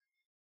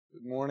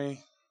Good morning.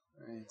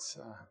 It's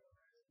a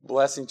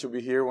blessing to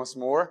be here once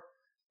more,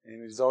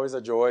 and it's always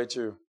a joy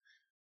to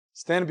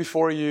stand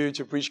before you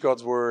to preach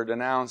God's Word,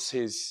 announce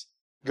His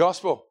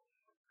gospel.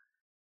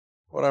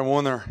 What an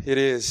honor it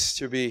is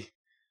to be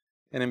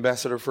an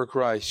ambassador for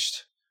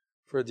Christ,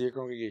 for a dear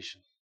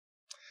congregation.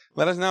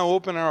 Let us now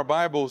open our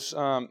Bibles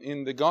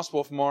in the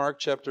Gospel of Mark,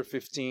 chapter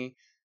 15,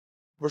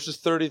 verses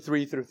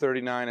 33 through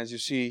 39, as you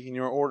see in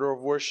your order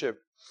of worship.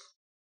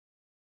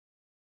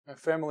 My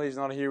family is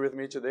not here with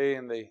me today,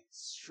 and they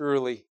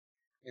surely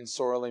and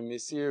sorely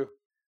miss you.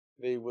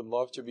 They would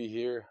love to be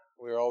here.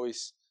 We're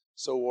always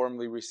so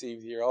warmly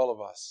received here, all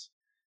of us.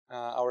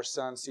 Our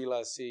son,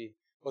 Silas, he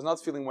was not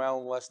feeling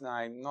well last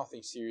night,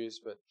 nothing serious,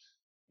 but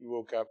he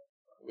woke up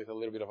with a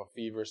little bit of a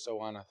fever, so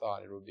on. I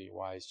thought it would be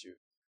wise to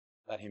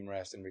let him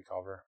rest and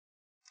recover.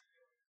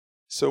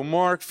 So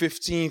Mark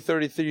 15,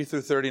 33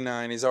 through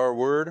 39 is our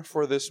word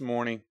for this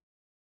morning.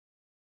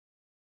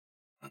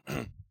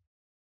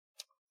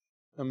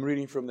 I'm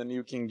reading from the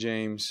New King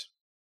James.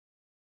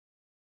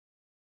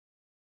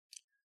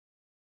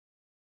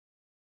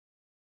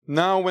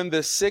 Now when the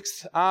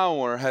 6th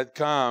hour had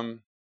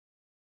come,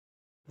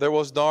 there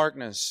was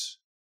darkness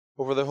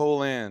over the whole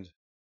land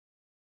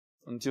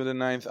until the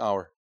 9th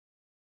hour.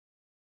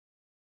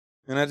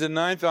 And at the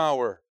 9th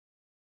hour,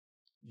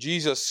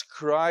 Jesus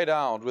cried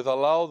out with a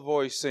loud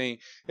voice, saying,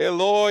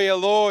 Eloi,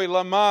 Eloi,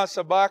 lama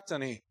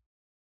sabachthani,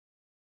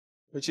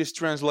 which is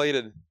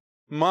translated,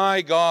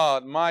 my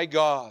God,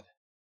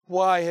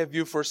 why have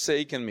you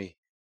forsaken me?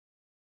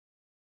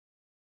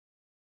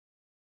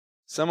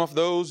 Some of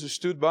those who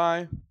stood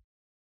by,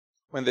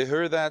 when they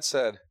heard that,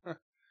 said,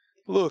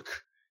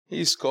 Look,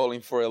 he's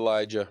calling for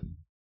Elijah.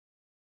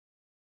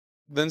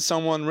 Then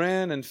someone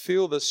ran and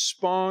filled a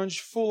sponge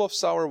full of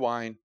sour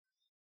wine,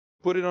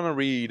 put it on a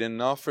reed, and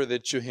offered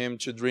it to him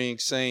to drink,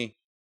 saying,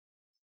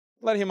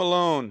 Let him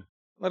alone.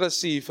 Let us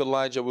see if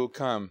Elijah will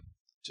come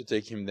to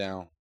take him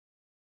down.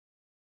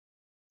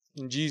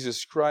 And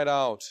Jesus cried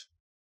out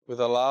with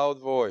a loud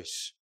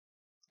voice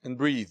and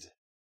breathed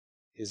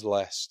his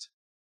last.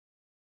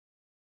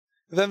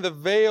 Then the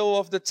veil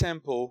of the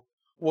temple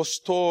was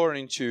torn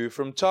in two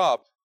from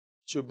top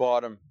to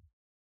bottom.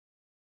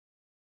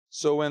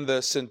 So when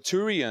the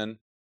centurion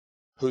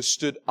who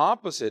stood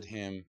opposite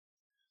him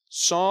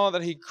saw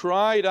that he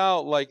cried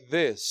out like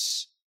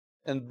this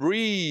and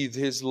breathed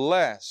his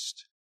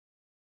last,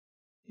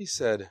 he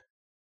said,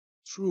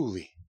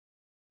 Truly,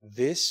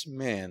 this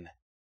man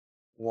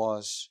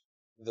was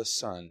the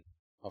Son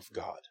of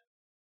God.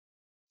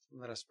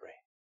 Let us pray.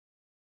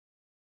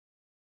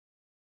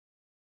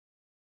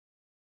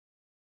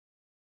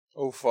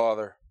 Oh,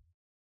 Father,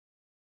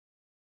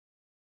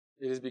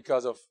 it is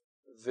because of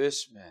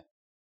this man,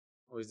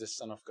 who is the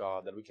Son of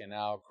God, that we can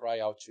now cry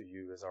out to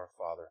you as our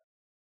Father.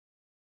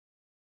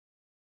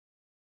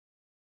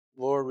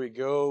 Lord, we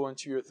go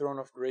unto your throne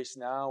of grace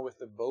now with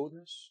the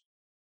boldness,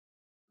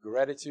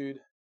 gratitude,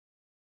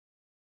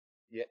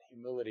 yet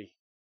humility,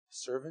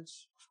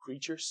 servants of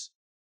creatures,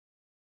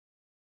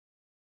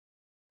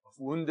 of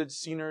wounded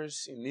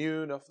sinners in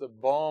need of the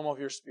balm of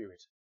your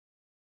Spirit,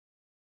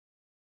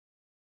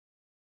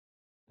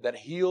 that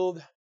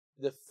healed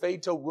the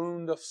fatal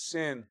wound of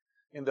sin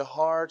in the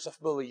hearts of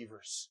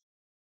believers.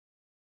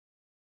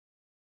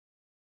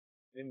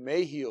 It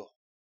may heal,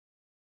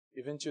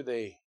 even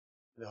today,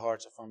 the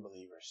hearts of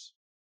unbelievers.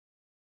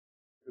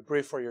 We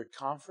pray for your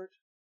comfort,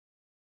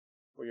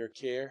 for your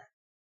care,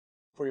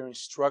 for your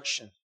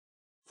instruction,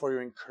 for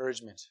your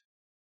encouragement,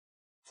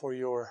 for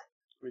your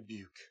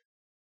rebuke,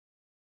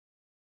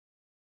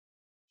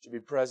 to be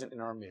present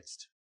in our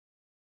midst.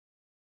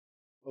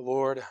 The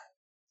Lord,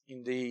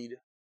 indeed,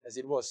 as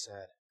it was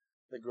said,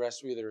 the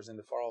grass withers and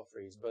the flower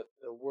fades, but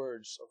the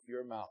words of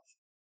your mouth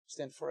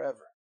stand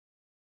forever.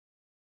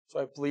 So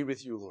I plead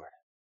with you, Lord,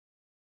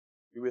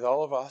 be with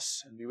all of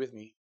us and be with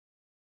me,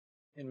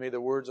 and may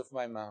the words of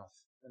my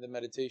mouth and the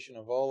meditation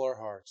of all our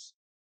hearts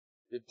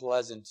be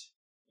pleasant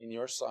in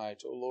your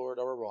sight, O Lord,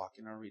 our rock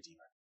and our Redeemer.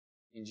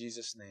 In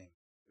Jesus' name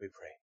we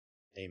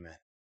pray. Amen.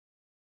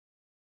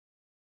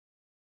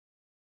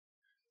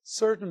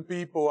 Certain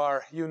people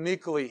are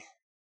uniquely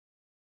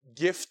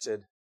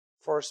gifted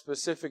for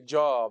specific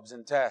jobs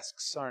and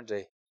tasks, aren't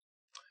they?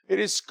 It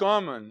is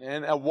common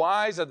and a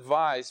wise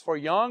advice for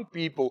young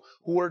people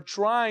who are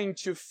trying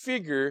to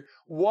figure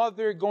what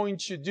they're going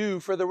to do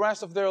for the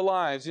rest of their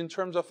lives in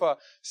terms of a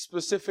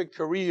specific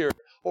career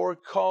or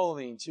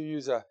calling, to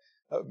use a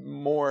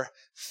more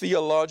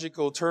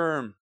theological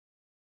term.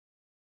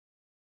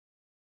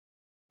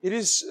 It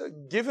is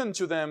given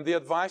to them the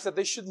advice that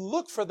they should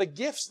look for the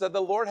gifts that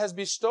the Lord has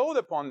bestowed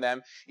upon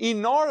them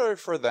in order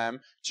for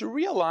them to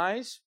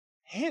realize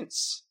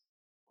hints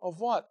of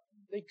what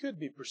they could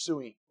be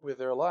pursuing with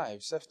their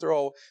lives. After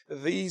all,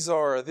 these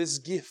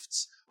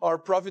gifts are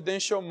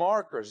providential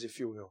markers, if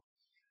you will.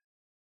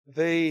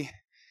 They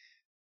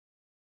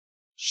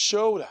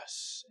showed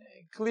us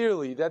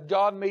clearly that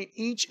God made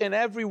each and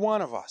every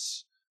one of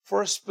us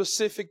for a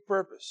specific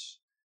purpose.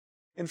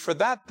 And for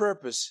that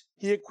purpose,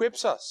 He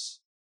equips us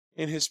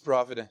in His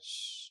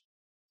providence.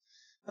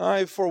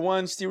 I, for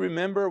one, still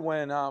remember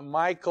when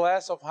my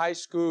class of high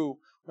school,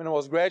 when I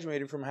was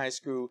graduating from high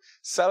school,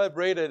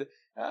 celebrated,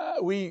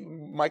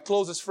 my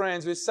closest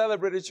friends, we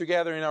celebrated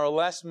together in our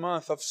last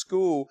month of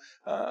school.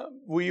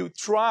 We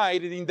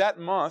tried in that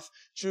month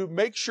to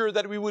make sure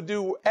that we would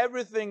do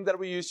everything that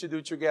we used to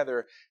do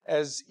together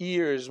as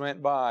years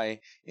went by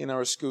in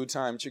our school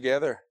time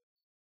together.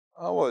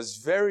 I was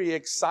very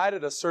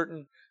excited a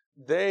certain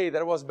day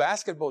that it was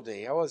basketball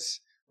day. I was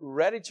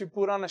ready to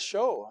put on a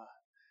show.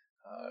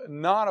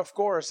 Not, of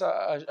course,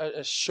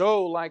 a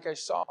show like I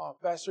saw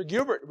Pastor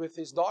Gilbert with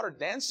his daughter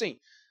dancing.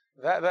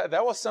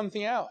 That was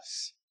something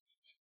else.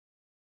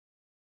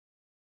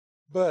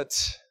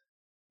 But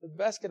the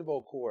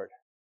basketball court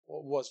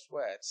was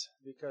wet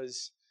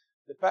because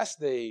the past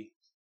day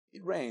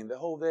it rained the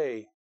whole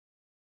day.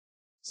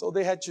 So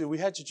we had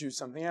to choose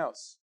something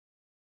else.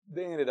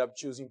 They ended up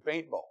choosing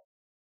paintball.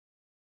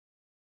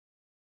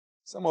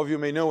 Some of you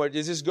may know where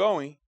this is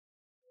going.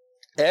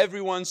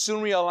 Everyone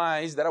soon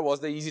realized that I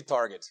was the easy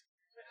target.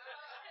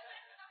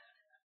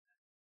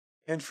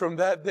 And from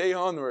that day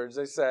onwards,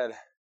 I said,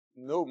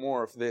 no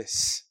more of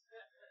this.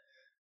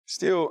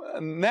 Still,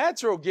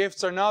 natural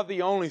gifts are not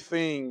the only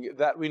thing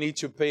that we need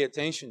to pay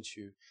attention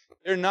to.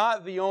 They're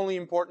not the only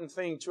important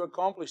thing to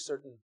accomplish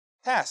certain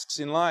tasks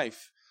in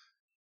life.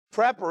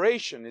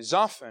 Preparation is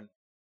often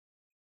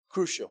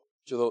crucial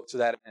to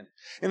that end.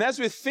 And as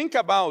we think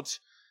about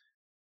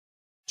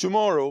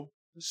tomorrow,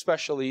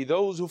 especially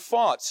those who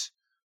fought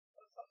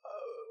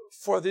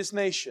for this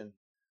nation,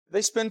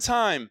 they spent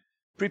time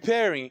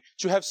preparing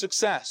to have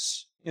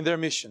success in their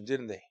mission,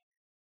 didn't they?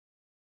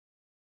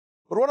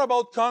 But what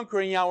about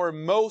conquering our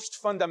most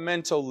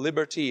fundamental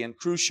liberty and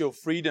crucial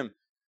freedom?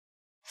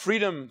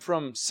 Freedom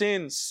from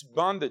sin's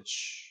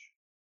bondage.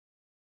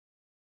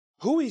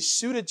 Who is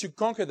suited to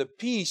conquer the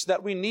peace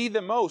that we need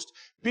the most?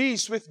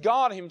 Peace with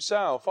God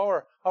Himself,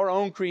 our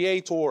own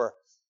Creator.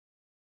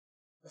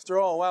 After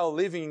all, while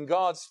living in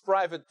God's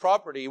private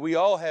property, we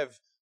all have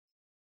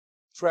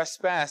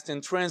trespassed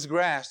and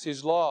transgressed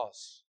His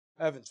laws,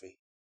 haven't we?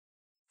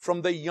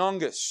 From the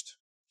youngest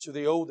to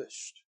the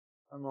oldest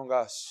among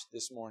us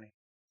this morning.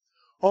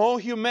 All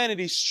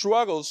humanity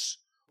struggles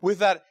with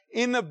that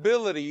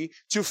inability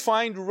to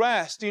find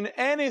rest in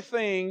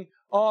anything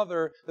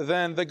other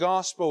than the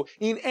gospel,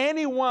 in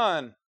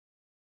anyone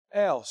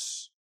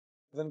else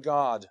than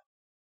God.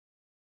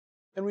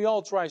 And we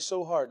all try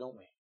so hard, don't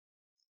we?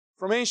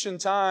 From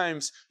ancient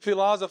times,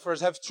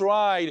 philosophers have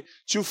tried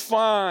to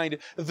find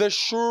the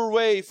sure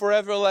way for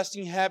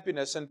everlasting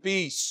happiness and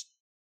peace.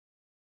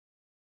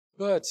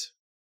 But,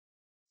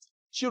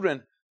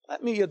 children,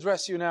 let me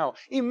address you now.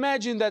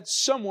 Imagine that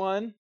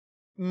someone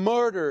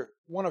murdered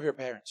one of your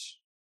parents.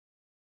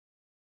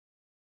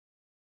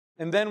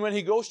 And then when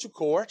he goes to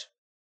court,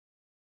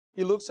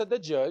 he looks at the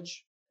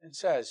judge and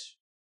says,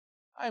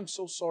 I am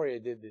so sorry I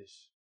did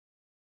this.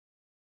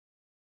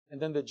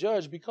 And then the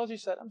judge, because he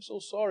said, I'm so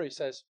sorry,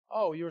 says,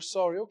 oh, you're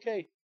sorry,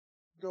 okay,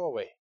 go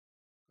away.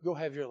 Go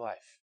have your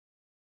life.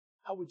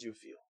 How would you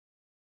feel?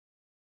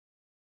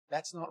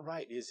 That's not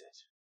right, is it?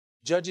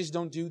 Judges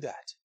don't do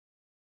that.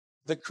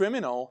 The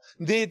criminal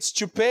needs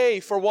to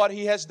pay for what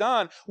he has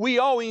done. We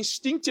all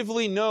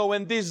instinctively know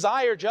and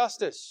desire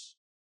justice,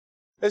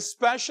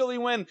 especially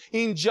when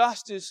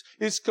injustice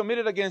is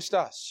committed against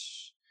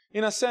us.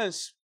 In a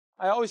sense,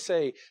 I always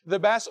say, the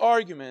best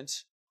argument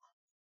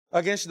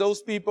against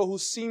those people who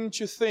seem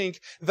to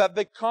think that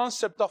the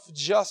concept of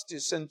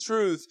justice and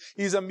truth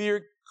is a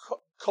mere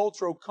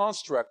cultural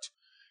construct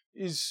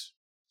is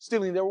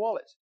stealing their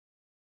wallet.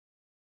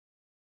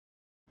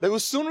 They will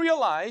soon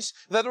realize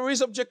that there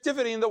is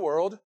objectivity in the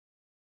world.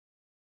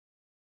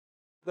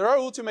 There are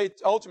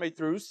ultimate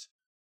truths.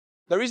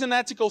 There is an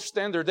ethical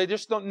standard. They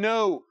just don't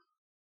know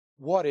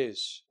what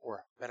is,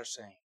 or better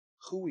saying,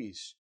 who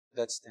is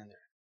that standard.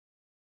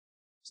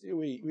 See,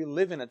 we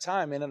live in a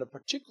time and in a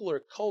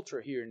particular culture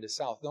here in the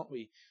South, don't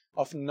we,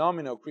 of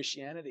nominal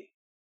Christianity,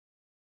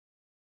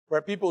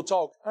 where people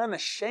talk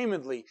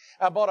unashamedly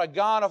about a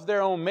God of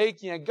their own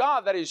making, a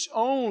God that is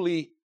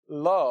only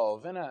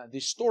love, and a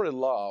distorted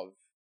love,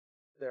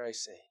 dare I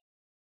say.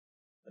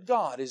 But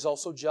God is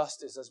also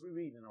justice, as we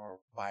read in our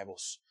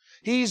Bibles.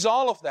 He's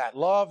all of that,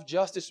 love,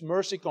 justice,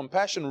 mercy,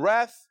 compassion,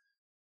 wrath.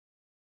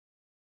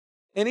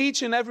 And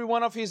each and every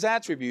one of His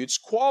attributes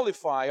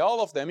qualify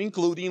all of them,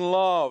 including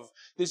love.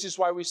 This is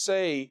why we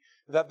say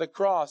that the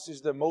cross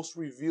is the most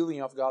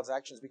revealing of God's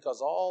actions, because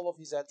all of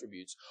His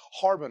attributes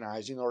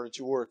harmonize in order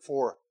to work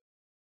for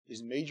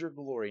His major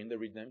glory in the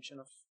redemption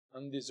of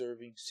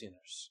undeserving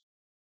sinners.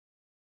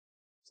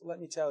 So let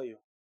me tell you,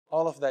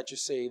 all of that to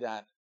say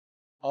that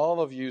all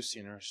of you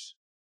sinners,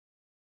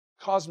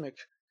 cosmic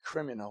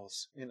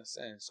criminals in a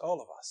sense, all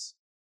of us,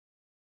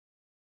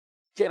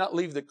 cannot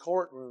leave the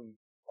courtroom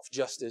of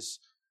justice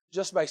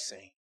just by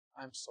saying,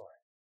 I'm sorry.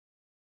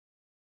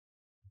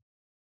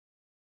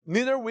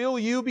 Neither will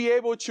you be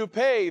able to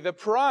pay the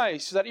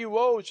price that you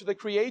owe to the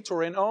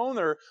Creator and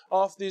owner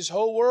of this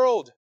whole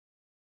world.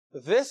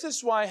 This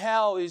is why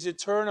hell is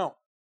eternal.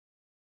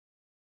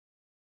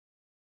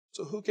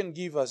 So who can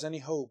give us any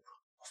hope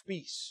of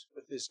peace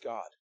with this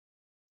God.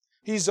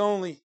 His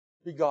only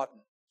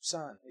begotten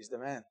Son is the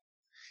man.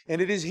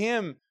 And it is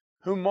Him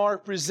whom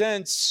Mark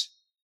presents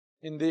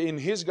in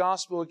his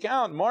gospel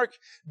account. Mark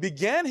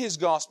began his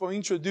gospel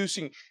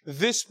introducing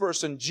this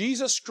person,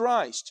 Jesus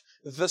Christ,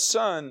 the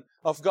Son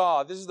of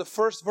God. This is the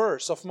first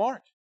verse of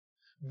Mark.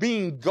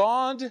 Being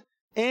God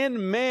and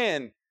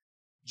man,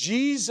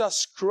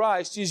 Jesus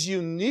Christ is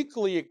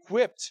uniquely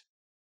equipped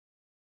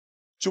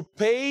to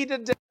pay the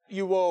debt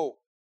you owe,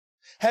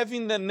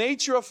 having the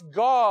nature of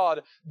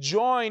God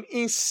joined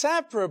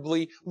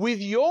inseparably with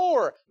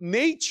your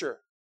nature.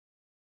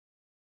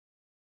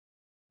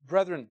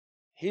 Brethren,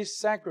 His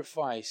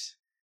sacrifice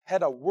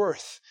had a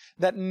worth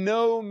that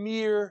no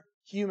mere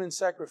human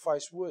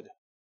sacrifice would.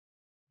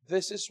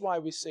 This is why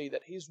we say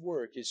that His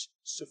work is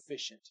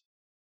sufficient.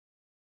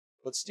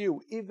 But still,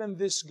 even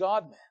this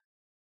God-man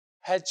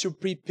had to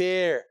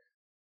prepare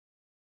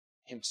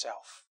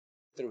Himself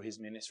through His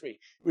ministry.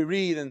 We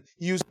read and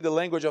use the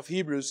language of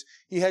Hebrews,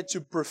 He had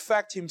to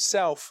perfect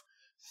Himself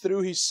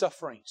through His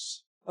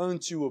sufferings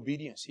unto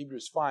obedience.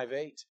 Hebrews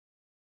 5:8.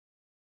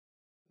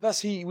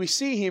 Thus we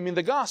see Him in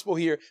the gospel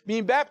here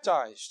being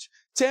baptized,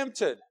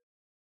 tempted,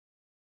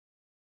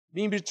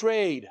 being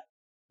betrayed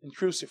and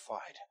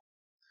crucified.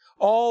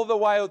 All the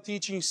while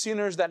teaching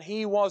sinners that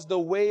He was the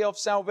way of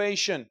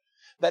salvation,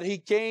 that He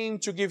came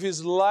to give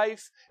His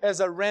life as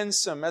a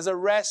ransom, as a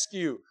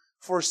rescue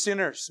for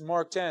sinners.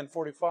 Mark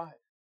 10:45.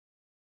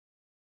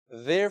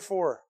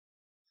 Therefore,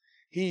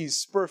 He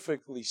is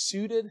perfectly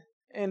suited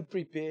and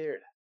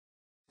prepared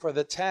for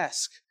the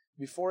task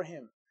before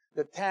Him.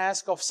 The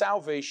task of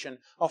salvation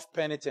of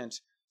penitent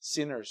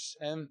sinners.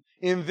 And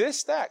in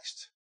this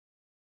text,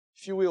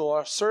 if you will,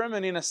 our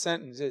sermon in a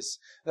sentence is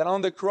that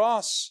on the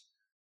cross,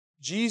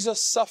 Jesus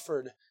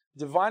suffered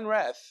divine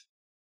wrath,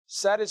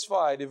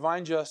 satisfied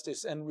divine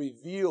justice, and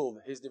revealed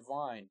His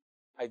divine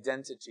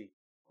identity.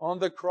 On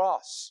the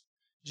cross,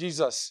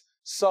 Jesus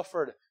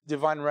suffered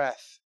divine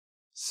wrath,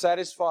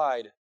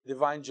 satisfied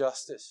divine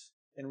justice,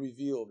 and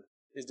revealed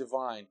His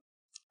divine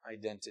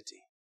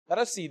identity. Let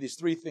us see these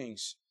three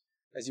things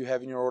as you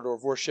have in your order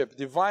of worship.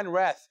 Divine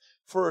wrath,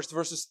 first,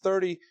 verses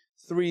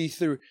 33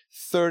 through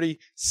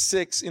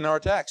 36 in our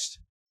text.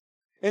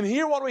 And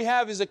here what we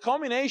have is a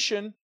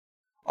culmination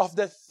of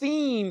the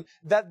theme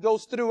that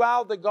goes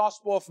throughout the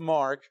Gospel of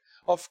Mark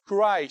of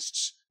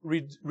Christ's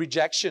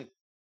rejection.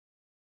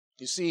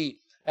 You see,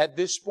 at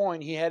this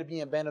point, He had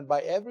been abandoned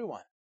by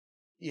everyone.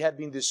 He had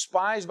been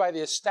despised by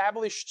the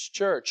established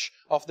church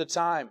of the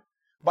time,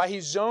 by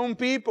His own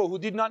people who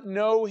did not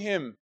know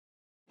Him,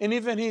 and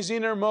even His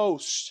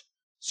innermost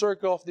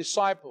circle of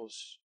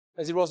disciples,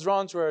 as it was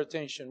drawn to our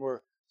attention,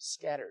 were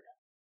scattered.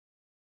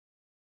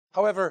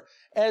 However,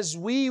 as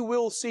we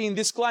will see in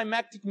this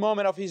climactic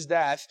moment of His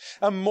death,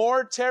 a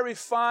more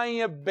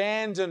terrifying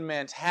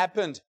abandonment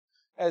happened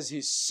as He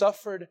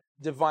suffered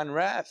divine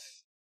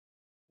wrath.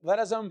 Let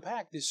us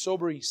unpack this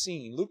sobering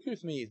scene. Look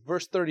with me,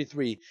 verse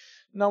 33.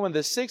 Now when the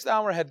 6th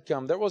hour had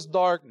come, there was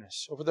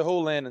darkness over the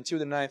whole land until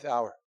the 9th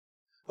hour.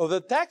 Well, the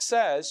text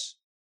says,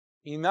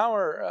 in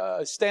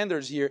our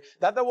standards here,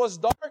 that there was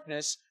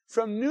darkness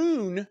from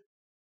noon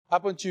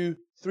up until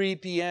 3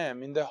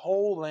 p.m. in the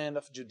whole land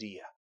of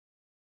Judea.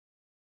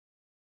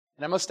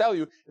 And I must tell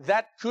you,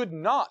 that could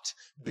not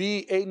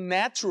be a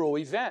natural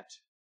event.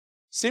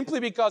 Simply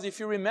because,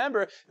 if you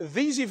remember,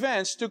 these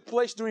events took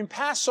place during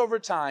Passover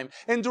time.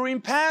 And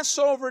during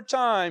Passover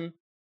time,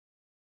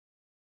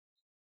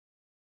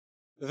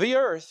 the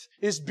earth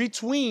is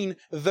between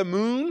the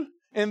moon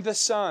and the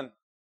sun.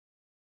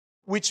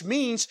 Which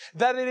means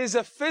that it is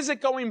a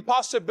physical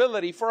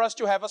impossibility for us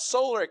to have a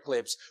solar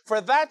eclipse. For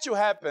that to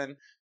happen,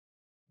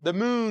 the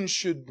moon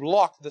should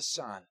block the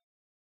sun,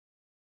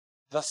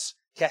 thus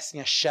casting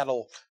a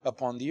shadow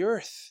upon the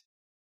earth.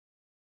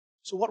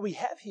 So what we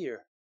have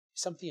here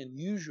is something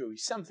unusual,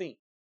 is something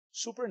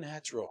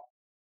supernatural.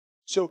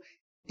 So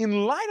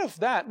in light of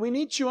that, we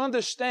need to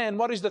understand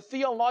what is the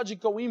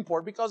theological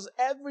import, because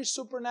every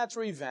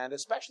supernatural event,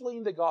 especially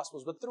in the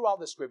Gospels, but throughout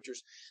the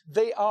Scriptures,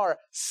 they are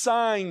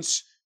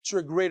signs to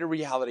a greater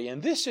reality.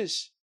 And this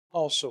is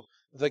also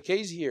the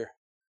case here.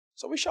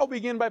 So we shall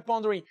begin by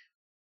pondering,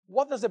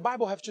 what does the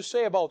Bible have to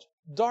say about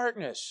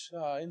darkness?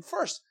 And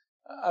first,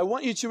 I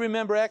want you to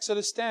remember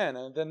Exodus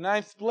 10, the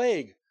 9th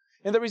plague.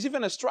 And there is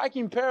even a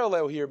striking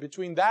parallel here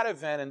between that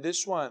event and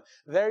this one.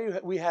 There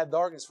we had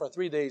darkness for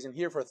 3 days, and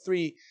here for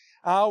 3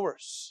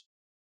 hours.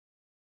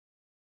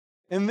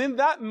 And then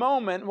that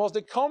moment was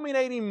the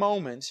culminating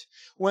moment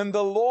when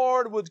the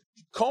Lord would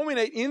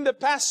culminate in the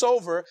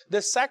Passover,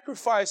 the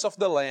sacrifice of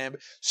the Lamb,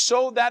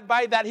 so that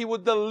by that He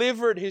would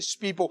deliver His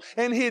people.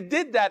 And He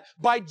did that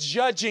by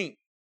judging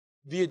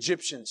the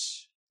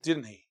Egyptians,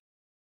 didn't He?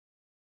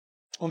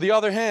 On the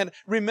other hand,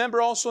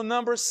 remember also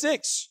number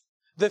 6,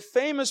 the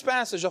famous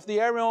passage of the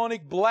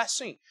Aaronic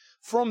blessing.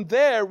 From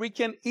there, we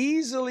can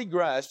easily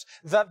grasp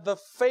that the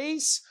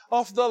face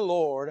of the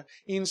Lord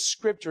in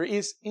Scripture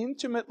is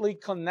intimately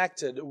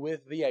connected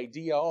with the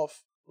idea of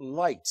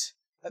light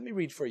Let me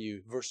read for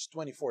you verses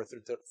 24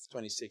 through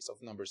 26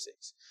 of number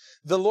 6.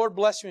 The Lord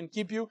bless you and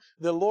keep you.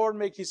 The Lord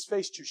make His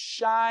face to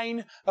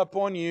shine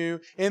upon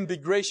you and be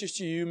gracious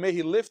to you. May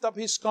He lift up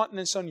His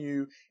countenance on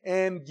you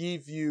and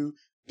give you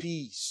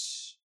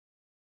peace.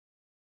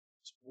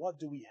 So what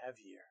do we have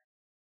here?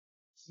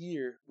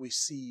 Here we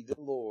see the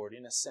Lord,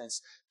 in a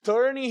sense,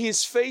 turning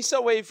His face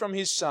away from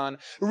His Son,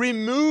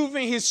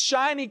 removing His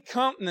shiny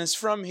countenance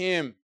from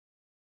Him,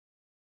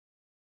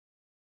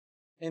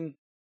 and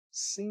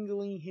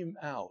singling Him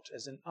out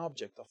as an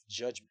object of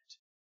judgment,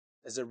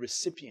 as a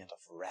recipient of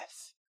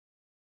wrath.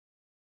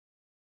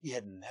 He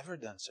had never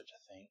done such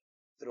a thing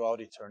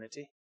throughout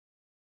eternity.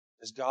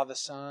 As God the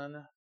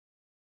Son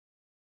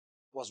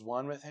was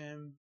one with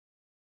Him,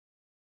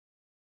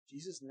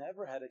 Jesus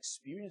never had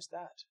experienced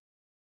that,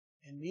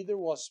 and neither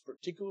was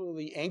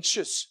particularly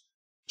anxious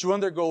to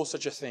undergo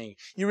such a thing.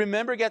 You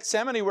remember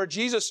Gethsemane, where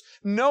Jesus,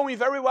 knowing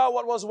very well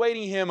what was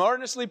waiting Him,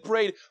 earnestly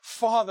prayed,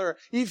 Father,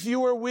 if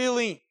You are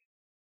willing,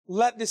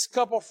 let this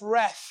cup of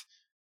wrath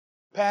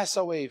pass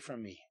away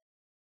from me.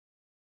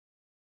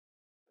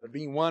 But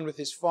being one with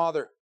His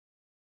Father,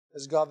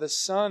 as God the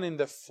Son in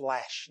the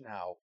flesh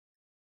now,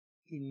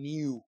 He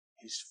knew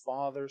His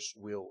Father's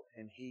will,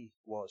 and He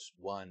was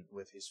one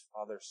with His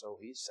Father. So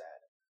He said,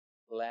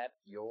 let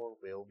Your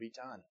will be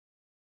done.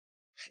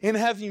 And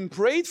having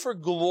prayed for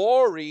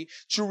glory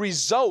to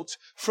result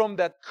from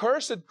that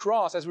cursed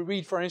cross, as we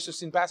read, for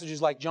instance, in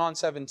passages like John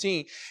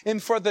 17,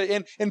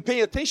 and pay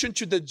attention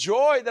to the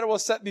joy that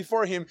was set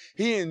before Him,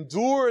 He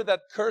endured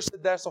that cursed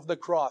death of the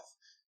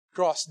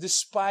cross,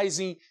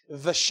 despising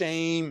the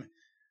shame.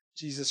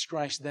 Jesus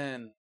Christ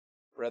then,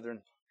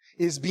 brethren,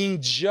 is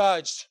being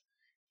judged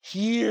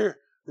here,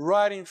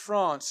 right in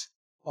front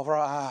of our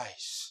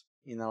eyes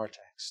in our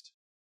text.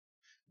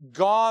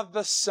 God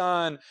the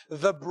Son,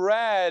 the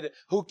bread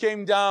who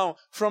came down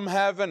from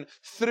heaven,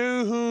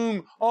 through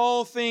whom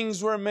all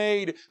things were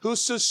made, who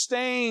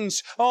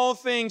sustains all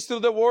things through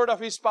the word of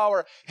His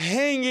power,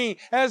 hanging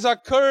as a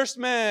cursed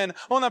man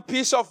on a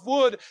piece of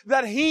wood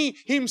that He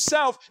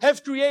Himself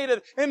have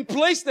created and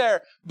placed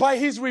there by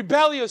His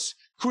rebellious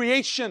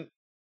creation.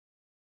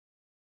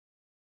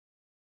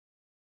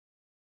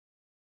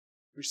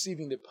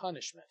 Receiving the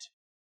punishment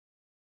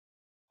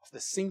of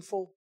the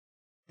sinful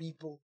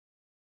people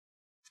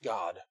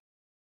God,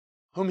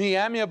 whom He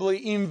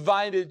amiably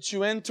invited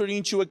to enter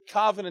into a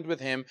covenant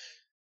with Him,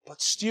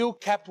 but still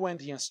kept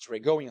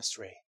going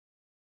astray.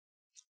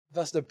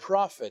 Thus the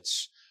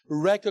prophets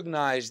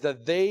recognized the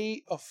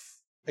day of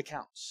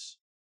accounts,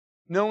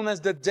 known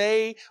as the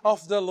day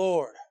of the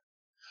Lord,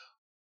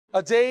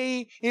 a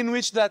day in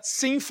which that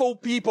sinful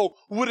people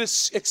would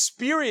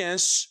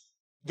experience,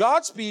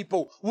 God's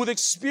people would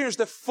experience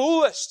the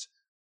fullest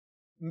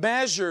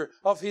measure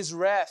of His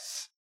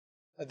wrath.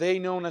 A day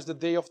known as the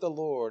day of the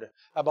Lord,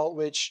 about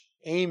which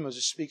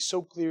Amos speaks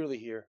so clearly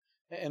here.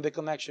 And the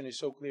connection is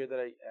so clear that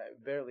I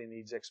barely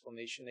needs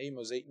explanation.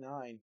 Amos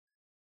 8:9.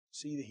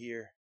 See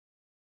here.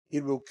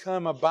 It will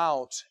come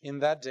about in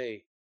that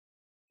day,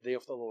 day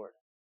of the Lord,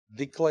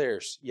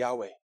 declares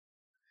Yahweh,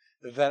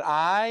 that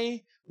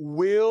I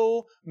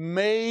will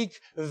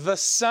make the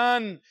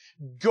sun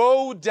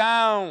go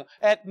down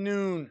at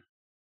noon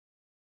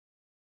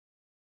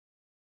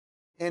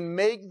and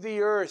make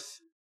the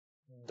earth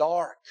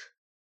dark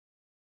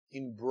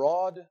in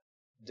broad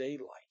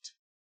daylight.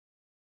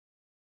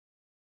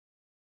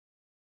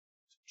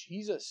 So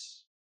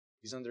Jesus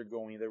is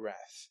undergoing the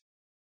wrath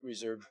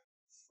reserved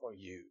for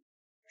you,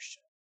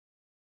 Christian.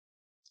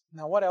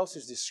 Now, what else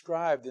is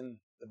described in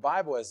the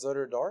Bible as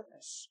utter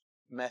darkness?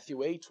 Matthew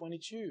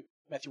 8:22.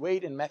 Matthew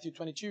 8 and Matthew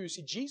 22, you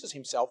see Jesus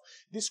Himself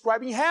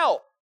describing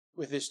hell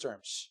with these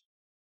terms.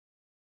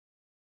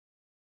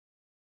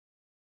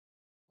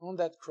 On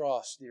that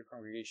cross, dear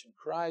congregation,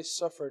 Christ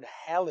suffered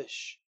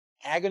hellish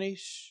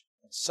agonies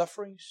and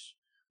sufferings,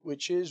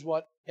 which is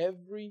what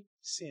every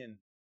sin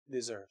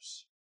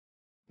deserves.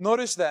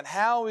 Notice that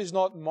hell is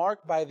not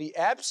marked by the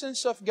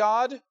absence of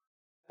God,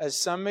 as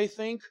some may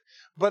think,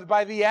 but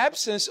by the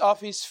absence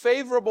of His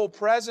favorable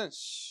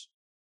presence.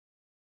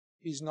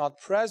 He's not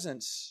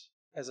present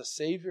as a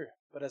Savior,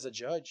 but as a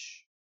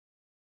judge.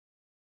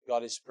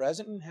 God is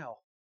present in hell.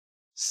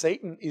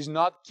 Satan is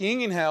not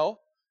king in hell,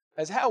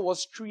 as hell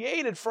was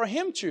created for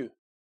him to.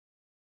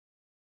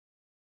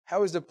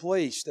 Hell is the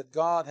place that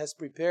God has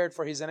prepared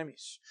for His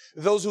enemies.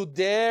 Those who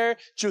dare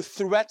to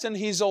threaten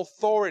His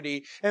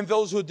authority and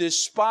those who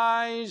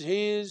despise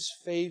His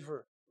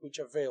favor, which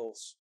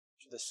avails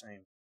to the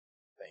same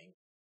thing.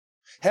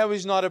 Hell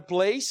is not a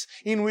place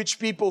in which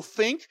people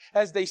think,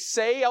 as they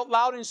say out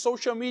loud in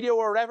social media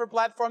or whatever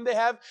platform they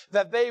have,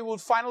 that they will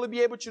finally be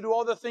able to do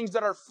all the things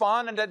that are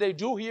fun and that they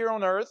do here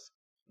on earth.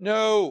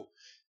 No.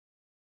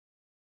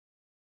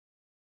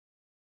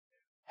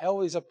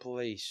 Hell is a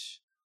place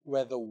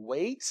where the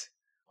weight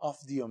of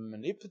the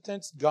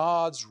omnipotent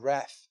God's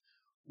wrath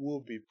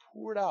will be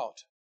poured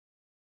out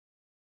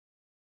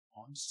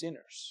on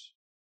sinners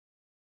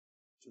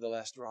to the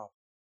last drop.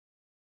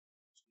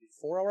 So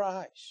before our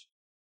eyes,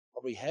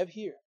 what we have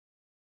here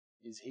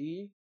is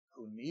He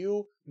who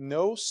knew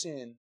no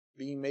sin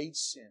being made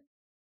sin,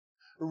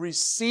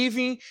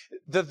 receiving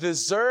the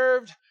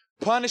deserved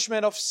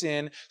punishment of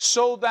sin,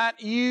 so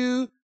that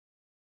you,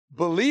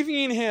 believing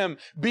in Him,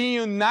 being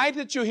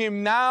united to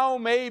Him, now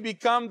may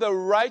become the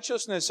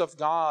righteousness of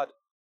God.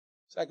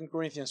 2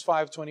 Corinthians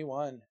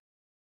 5:21.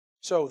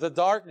 So the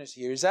darkness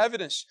here is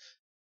evidence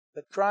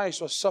that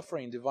Christ was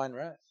suffering divine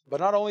wrath. But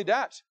not only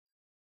that,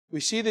 we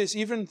see this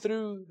even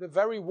through the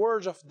very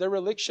words of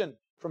dereliction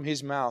from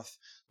His mouth.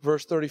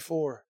 Verse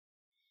 34.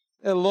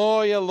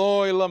 Eloi,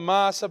 Eloi,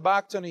 lama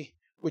sabachthani,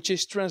 which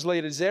is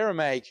translated as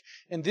Aramaic.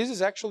 And this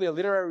is actually a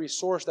literary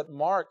source that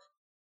Mark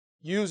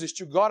uses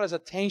to draw us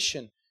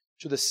attention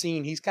to the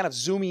scene. He's kind of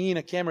zooming in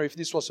a camera if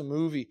this was a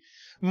movie.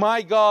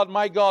 My God,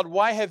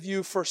 why have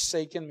you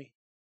forsaken me?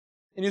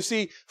 And you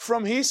see,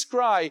 from His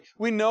cry,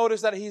 we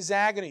notice that His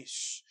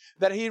agonies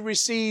that He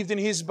received in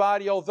His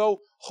body, although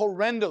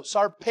horrendous,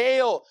 are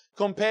pale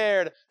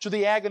compared to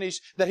the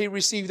agonies that He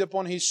received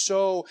upon His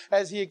soul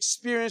as He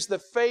experienced the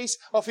face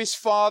of His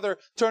Father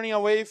turning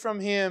away from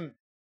Him.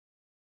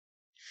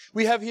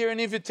 We have here an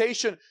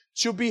invitation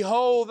to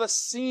behold the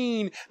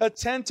scene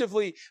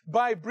attentively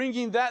by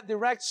bringing that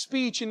direct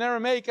speech in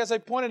Aramaic, as I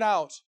pointed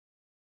out.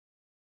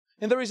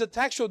 And there is a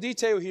textual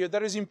detail here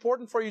that is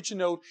important for you to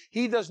note.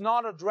 He does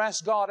not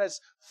address God as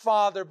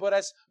Father, but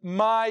as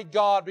my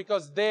God,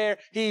 because there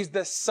He is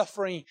the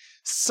suffering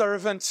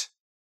servant.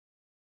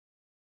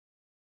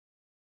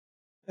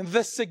 And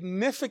the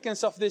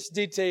significance of this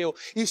detail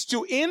is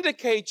to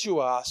indicate to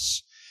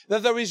us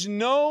that there is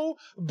no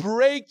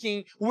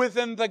breaking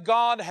within the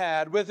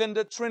Godhead, within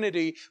the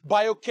Trinity,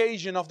 by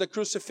occasion of the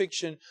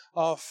crucifixion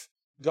of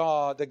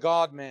God, the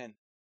God-man.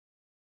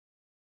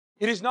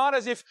 It is not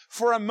as if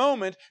for a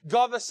moment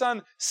God the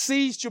Son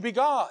ceased to be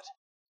God.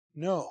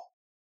 No.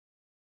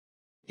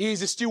 He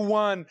is still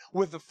one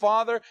with the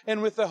Father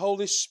and with the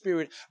Holy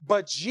Spirit.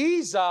 But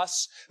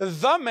Jesus,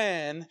 the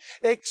man,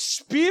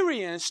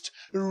 experienced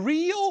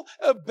real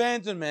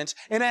abandonment.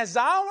 And as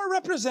our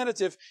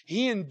representative,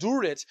 He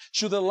endured it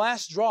to the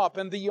last drop.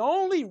 And the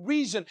only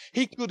reason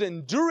He could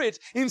endure it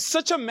in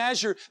such a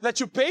measure that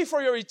you pay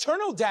for your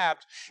eternal debt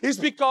is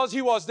because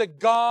He was the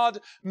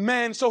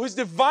God-man. So His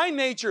divine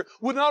nature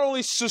would not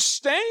only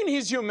sustain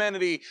His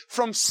humanity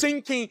from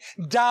sinking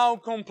down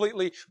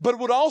completely, but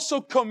would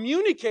also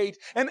communicate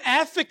an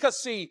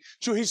efficacy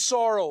to His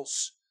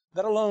sorrows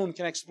that alone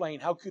can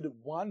explain how could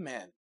one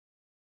man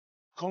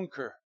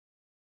conquer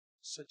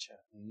such a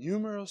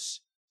numerous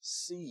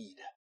seed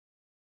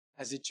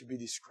as it to be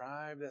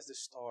described as the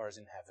stars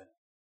in heaven.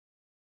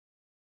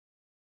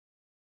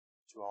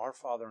 To our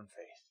father in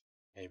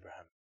faith,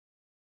 Abraham.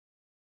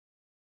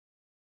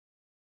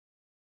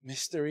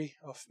 Mystery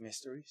of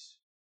mysteries.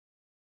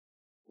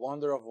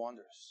 Wonder of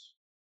wonders.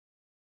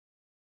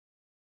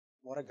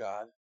 What a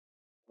God.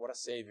 What a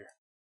Savior.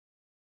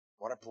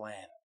 What a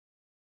plan.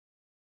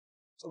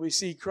 So we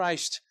see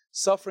Christ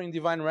suffering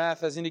divine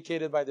wrath as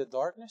indicated by the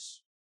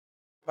darkness,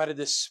 by the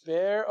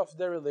despair of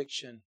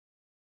dereliction,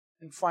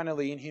 and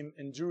finally in Him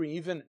enduring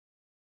even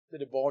the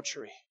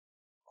debauchery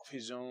of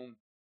His own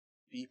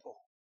people.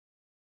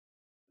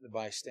 The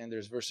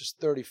bystanders, verses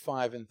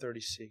 35 and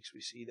 36,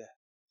 we see that.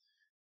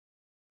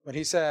 When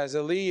He says,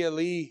 Eli,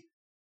 Eli,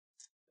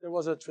 there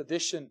was a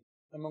tradition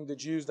among the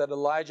Jews that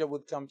Elijah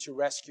would come to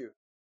rescue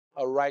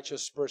a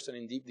righteous person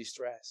in deep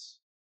distress.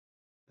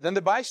 Then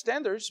the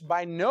bystanders,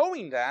 by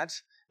knowing that,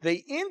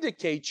 they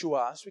indicate to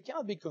us, we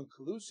cannot be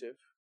conclusive.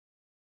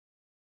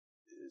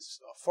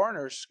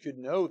 Foreigners could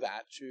know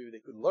that too, they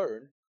could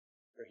learn.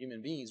 They're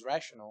human beings,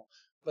 rational.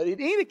 But it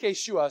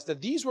indicates to us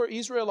that these were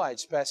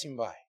Israelites passing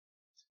by,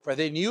 for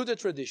they knew the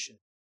tradition.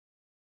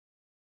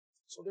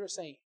 So they're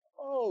saying,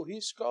 oh,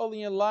 He's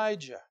calling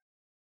Elijah.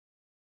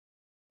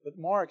 But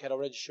Mark had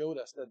already showed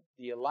us that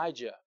the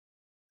Elijah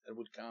that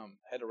would come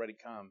had already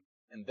come.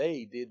 And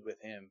they did with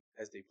Him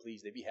as they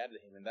pleased. They beheaded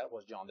Him, and that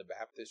was John the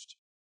Baptist.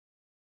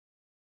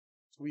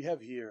 So we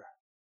have here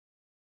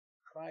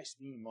Christ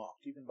being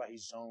mocked even by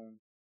His own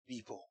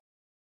people.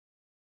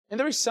 And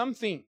there is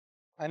something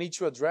I need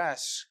to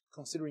address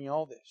considering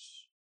all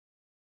this.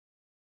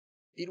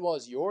 It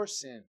was your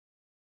sin,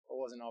 or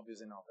wasn't obvious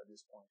enough at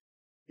this point.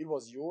 It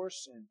was your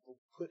sin who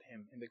put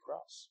Him in the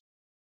cross.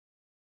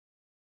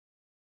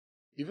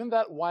 Even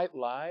that white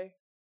lie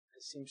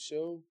that seems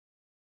so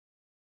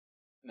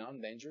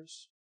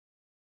non-dangerous,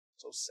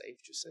 so safe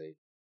to say.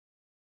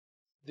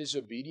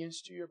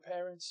 Disobedience to your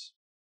parents,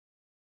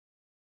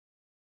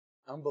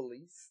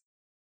 unbelief,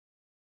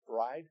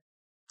 pride,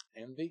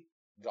 envy,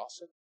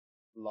 gossip,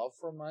 love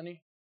for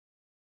money.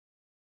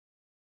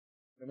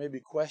 You maybe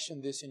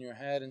question this in your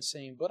head and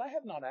saying, but I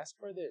have not asked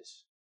for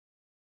this.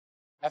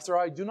 After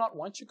all, I do not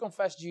want to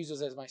confess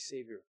Jesus as my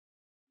Savior.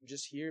 I'm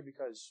just here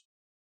because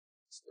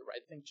it's the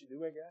right thing to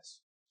do, I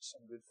guess.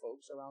 Some good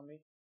folks around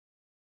me.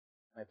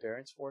 My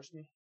parents forced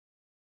me.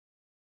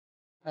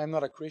 I am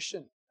not a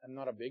Christian. I'm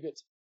not a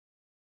bigot.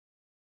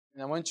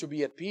 And I want to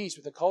be at peace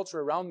with the culture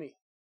around me.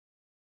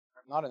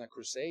 I'm not in a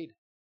crusade.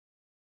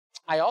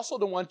 I also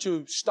don't want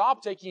to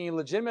stop taking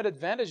legitimate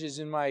advantages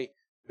in my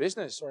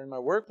business or in my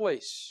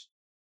workplace.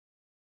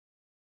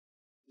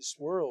 This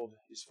world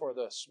is for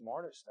the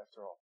smartest,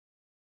 after all.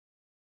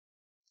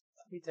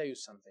 Let me tell you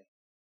something.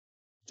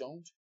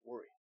 Don't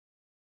worry.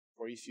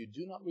 For if you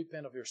do not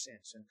repent of your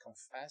sins and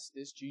confess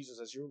this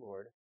Jesus as your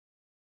Lord,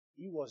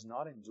 He was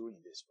not enduring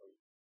this for you.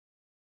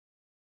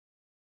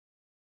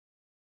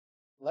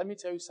 Let me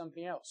tell you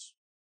something else.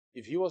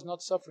 If He was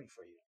not suffering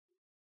for you,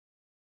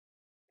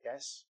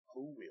 guess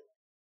who will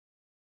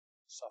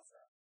suffer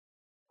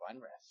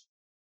divine wrath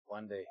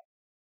one day?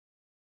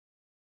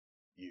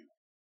 You.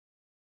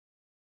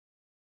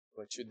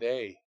 But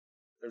today,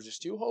 there's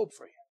still hope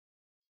for you.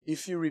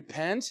 If you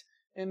repent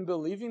and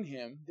believe in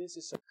Him, this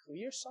is a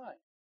clear sign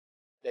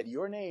that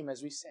your name,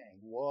 as we sang,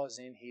 was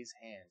in His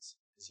hands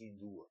as He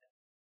endured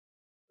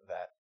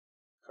that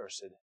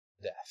cursed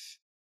death.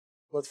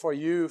 But for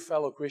you,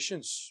 fellow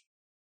Christians,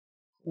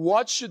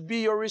 what should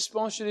be your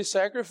response to this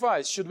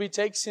sacrifice? Should we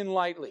take sin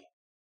lightly?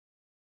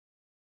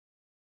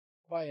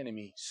 By any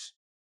means.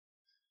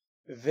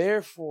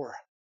 Therefore,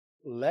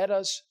 let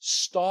us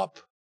stop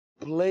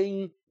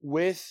playing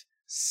with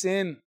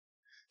sin.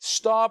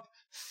 Stop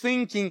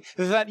thinking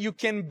that you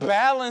can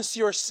balance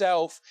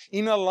yourself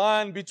in a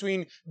line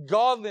between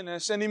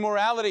godliness and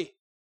immorality.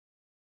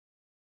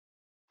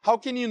 How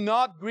can you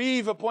not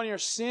grieve upon your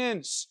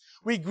sins?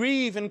 We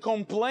grieve and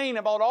complain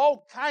about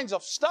all kinds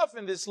of stuff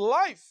in this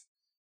life.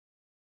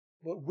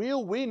 But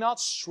will we not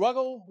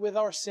struggle with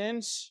our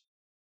sins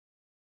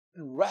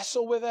and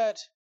wrestle with it?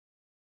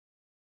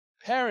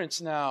 Parents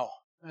now,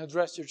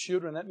 address your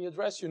children. Let me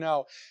address you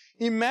now.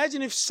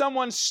 Imagine if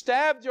someone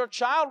stabbed your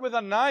child with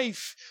a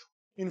knife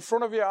in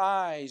front of your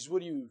eyes.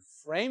 Would you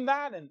frame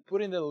that and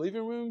put it in the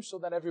living room so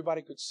that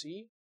everybody could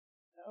see?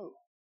 No.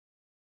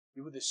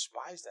 You would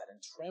despise that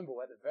and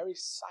tremble at the very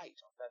sight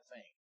of that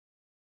thing.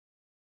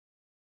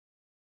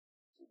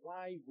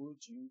 Why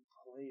would you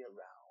play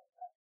around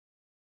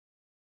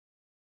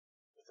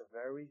with the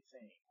very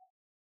thing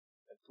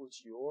that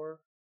puts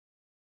your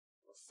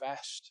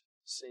professed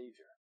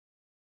Savior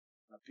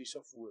on a piece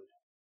of wood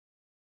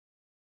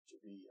to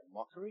be a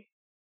mockery,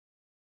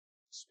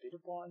 spit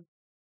upon,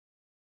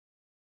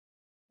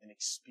 and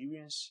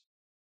experience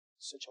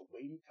such a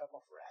weighty cup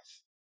of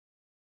wrath?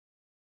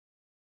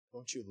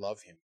 Don't you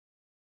love Him?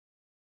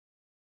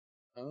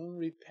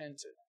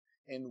 Unrepented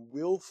and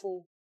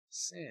willful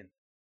sin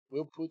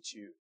will put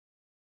you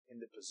in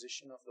the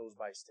position of those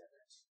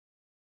bystanders.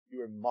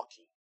 You are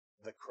mocking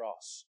the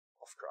cross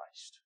of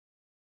Christ.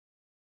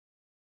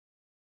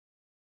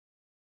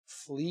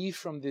 Flee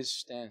from this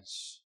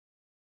stance.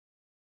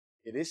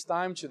 It is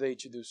time today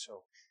to do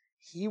so.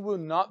 He will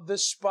not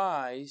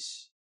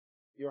despise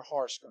your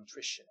harsh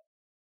contrition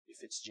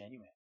if it's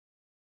genuine.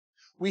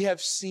 We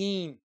have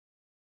seen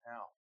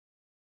now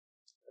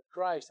that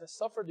Christ has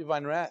suffered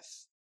divine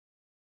wrath.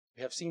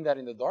 We have seen that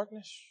in the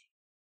darkness,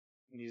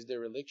 in His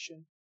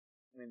dereliction,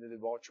 and in the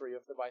debauchery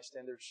of the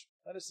bystanders.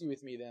 Let us see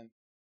with me then.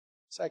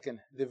 Second,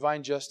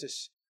 divine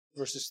justice,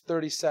 verses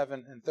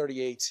 37 and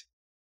 38.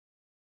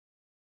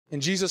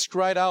 And Jesus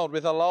cried out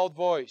with a loud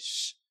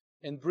voice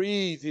and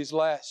breathed His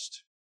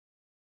last.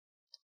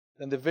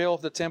 Then the veil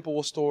of the temple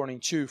was torn in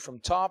two from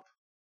top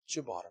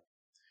to bottom.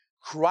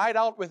 Cried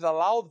out with a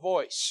loud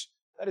voice.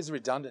 That is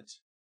redundant.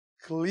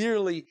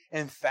 Clearly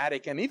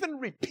emphatic, and even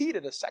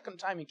repeated a second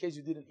time in case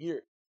you didn't hear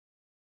it.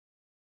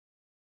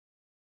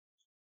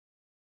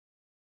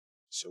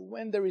 So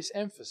when there is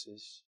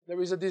emphasis,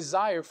 there is a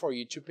desire for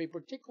you to pay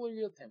particular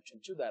attention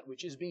to that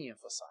which is being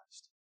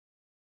emphasized.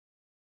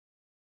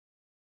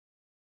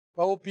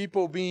 Well,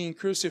 people being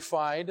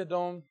crucified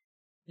don't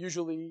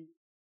usually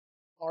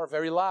are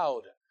very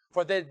loud,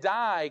 for they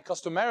die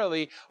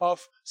customarily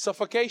of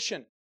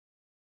suffocation.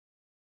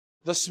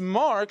 This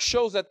mark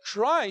shows that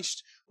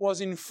Christ was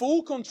in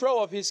full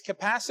control of His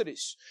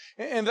capacities.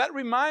 And that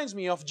reminds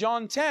me of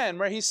John 10,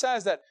 where He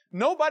says that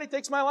nobody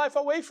takes my life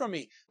away from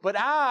me, but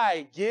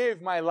I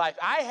give my life.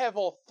 I have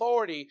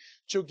authority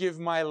to give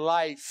my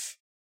life.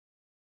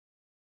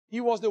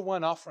 He was the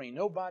one offering.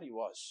 Nobody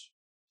was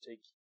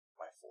taken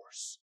by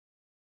force.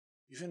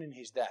 Even in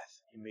His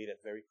death, He made it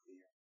very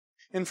clear.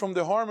 And from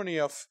the harmony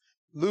of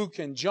Luke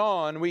and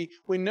John, we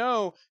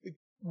know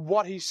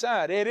what He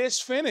said. It is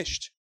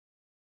finished.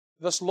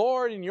 Thus,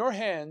 Lord, in your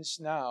hands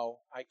now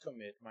I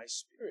commit my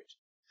spirit.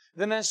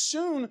 Then as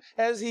soon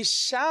as He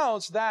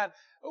shouts that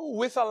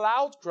with a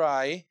loud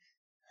cry,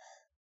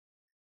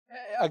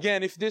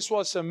 again, if this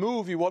was a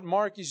movie, what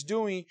Mark is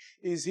doing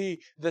is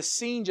the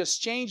scene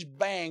just changed,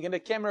 bang, and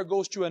the camera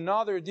goes to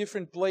another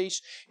different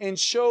place and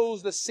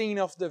shows the scene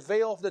of the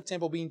veil of the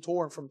temple being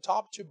torn from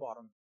top to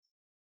bottom,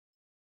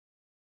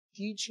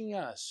 teaching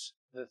us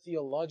the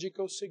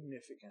theological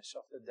significance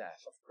of the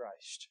death of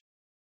Christ.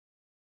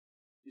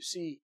 You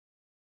see,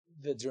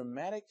 the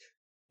dramatic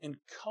and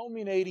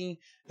culminating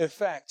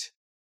effect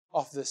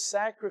of the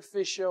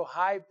sacrificial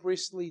high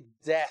priestly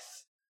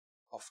death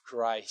of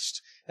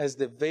Christ as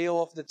the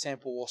veil of the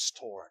temple was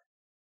torn.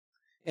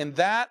 And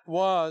that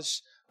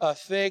was a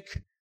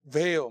thick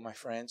veil, my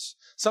friends.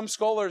 Some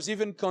scholars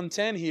even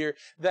contend here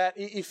that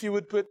if you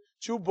would put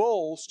two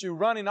bulls to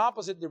run in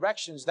opposite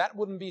directions, that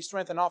wouldn't be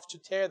strength enough to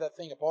tear that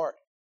thing apart.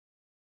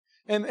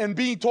 and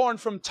being torn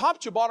from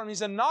top to bottom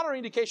is another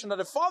indication that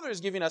the Father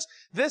is giving us.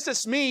 This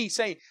is me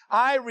saying,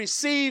 I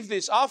receive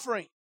this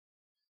offering.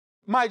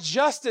 My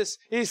justice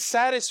is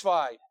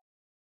satisfied.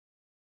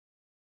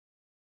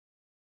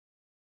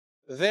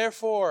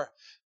 Therefore,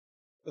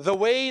 the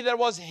way that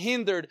was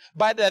hindered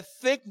by that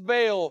thick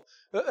veil,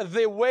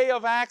 the way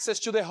of access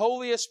to the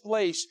holiest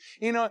place,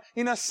 in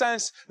a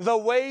sense, the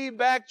way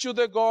back to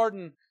the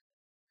garden,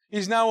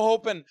 is now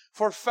open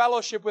for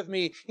fellowship with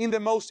me in the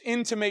most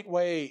intimate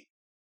way.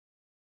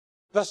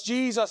 Thus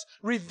Jesus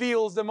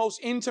reveals the most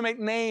intimate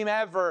name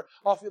ever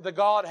of the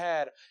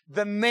Godhead,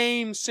 the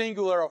name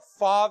singular of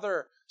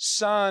Father,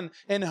 Son,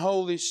 and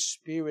Holy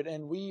Spirit.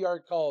 And we are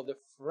called the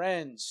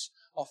friends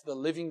of the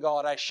living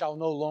God. I shall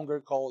no longer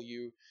call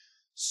you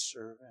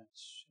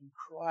servants. In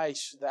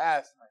Christ's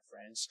death, my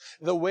friends,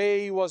 the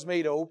way was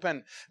made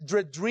open.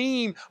 The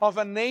dream of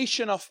a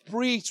nation of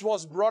priests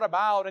was brought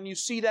about, and you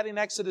see that in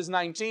Exodus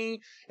 19,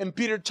 and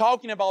Peter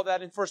talking about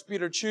that in 1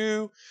 Peter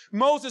 2.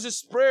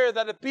 Moses' prayer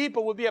that the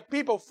people would be a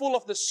people full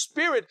of the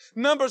Spirit,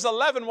 Numbers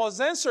 11,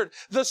 was answered.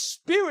 The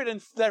Spirit,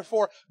 and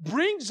therefore,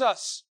 brings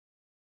us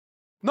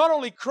not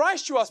only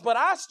Christ to us, but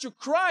us to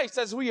Christ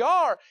as we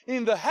are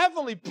in the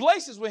heavenly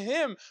places with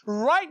Him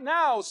right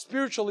now,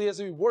 spiritually,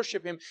 as we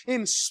worship Him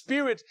in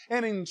spirit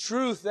and in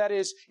truth, that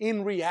is,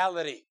 in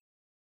reality.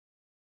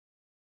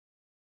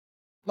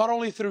 Not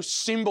only through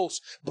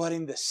symbols, but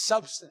in the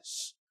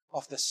substance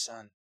of the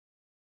Son,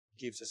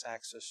 gives us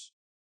access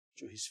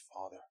to His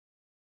Father.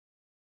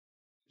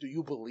 Do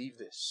you believe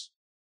this?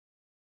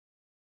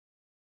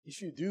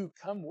 If you do,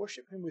 come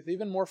worship Him with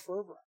even more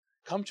fervor.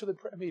 Come to the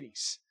prayer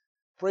meetings.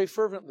 Pray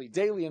fervently,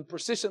 daily, and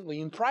persistently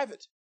in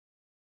private.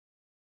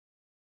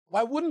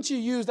 Why wouldn't you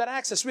use that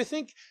access? We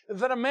think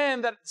that a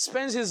man that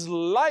spends his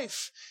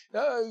life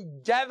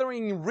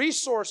gathering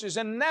resources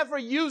and never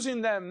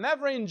using them,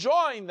 never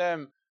enjoying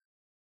them,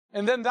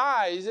 and then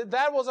dies,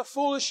 that was a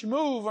foolish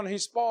move on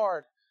his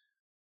part.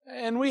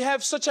 And we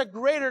have such a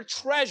greater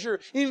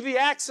treasure in the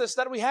access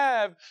that we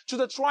have to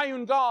the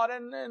triune God.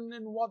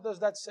 And what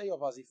does that say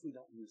of us if we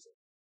don't use it?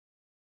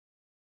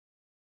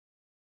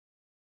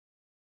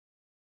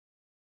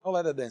 I'll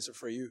let that answer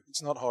for you.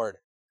 It's not hard.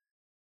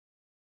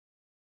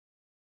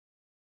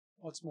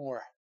 What's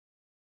more,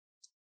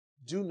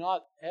 do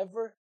not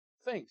ever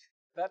think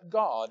that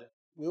God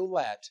will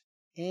let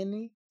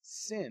any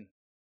sin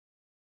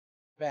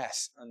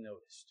pass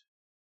unnoticed.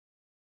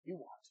 You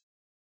won't.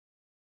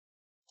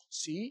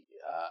 See,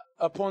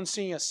 upon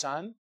seeing a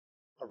son,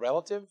 a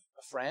relative,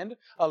 a friend,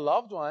 a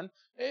loved one,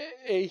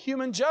 a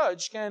human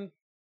judge can,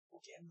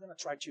 okay, I'm going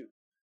to try to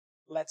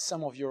let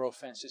some of your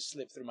offenses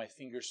slip through my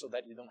fingers so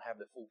that you don't have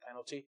the full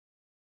penalty.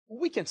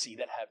 We can see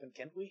that happen,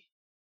 can't we?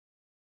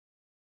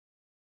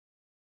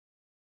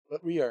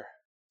 But we are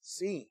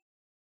seeing,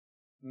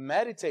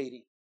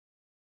 meditating,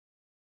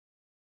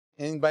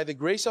 and by the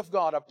grace of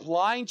God,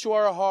 applying to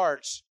our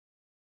hearts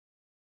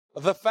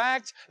the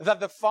fact that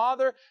the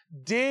Father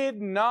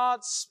did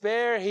not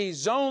spare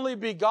His only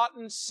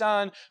begotten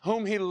Son,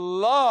 whom He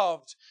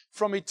loved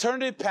from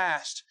eternity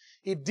past.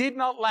 He did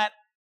not let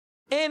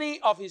any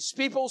of His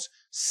people's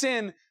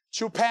sin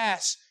to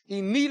pass.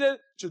 He needed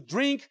to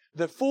drink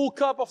the full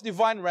cup of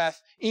divine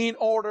wrath in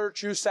order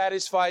to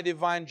satisfy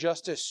divine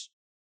justice.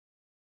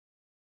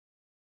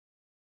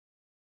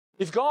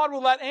 If God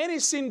will let any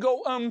sin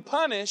go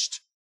unpunished,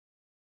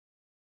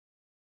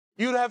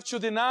 you'd have to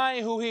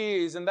deny who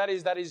He is, and that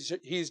is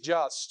He is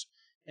just.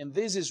 And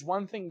this is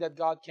one thing that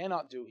God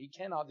cannot do. He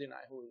cannot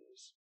deny who He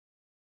is.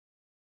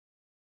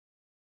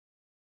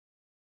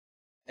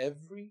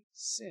 Every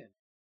sin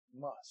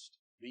must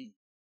be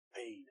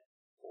paid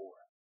for.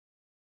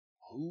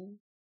 Who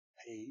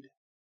paid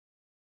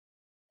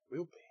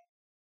will pay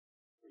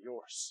for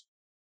yours.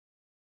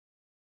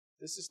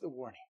 This is the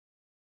warning.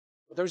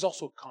 But there's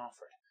also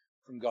comfort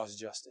from God's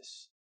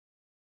justice.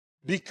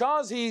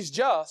 Because He is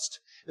just,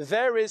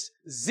 there is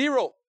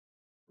zero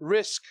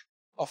risk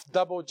of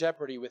double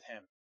jeopardy with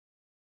Him.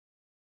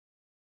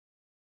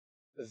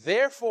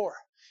 Therefore,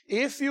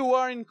 if you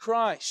are in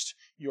Christ,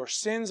 your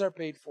sins are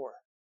paid for.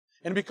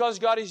 And because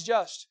God is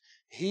just,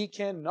 He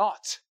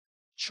cannot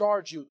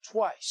charge you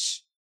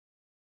twice.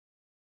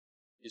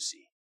 You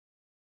see.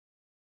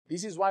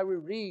 This is why we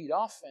read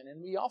often,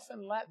 and we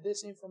often let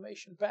this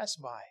information pass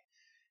by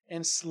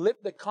and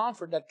slip the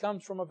comfort that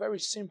comes from a very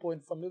simple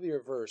and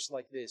familiar verse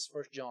like this,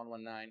 1 John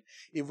 1:9.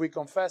 If we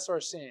confess our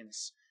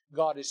sins,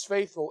 God is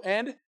faithful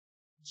and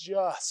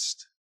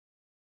just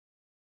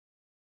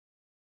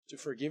to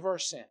forgive our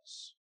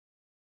sins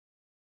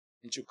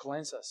and to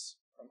cleanse us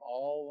from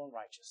all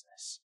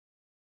unrighteousness.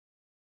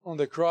 On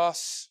the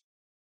cross,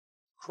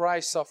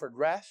 Christ suffered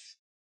wrath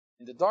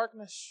in the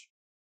darkness,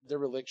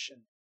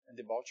 dereliction, and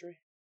debauchery.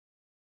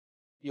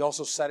 He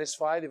also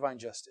satisfied divine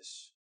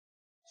justice.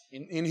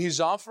 In His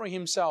offering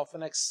Himself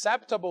an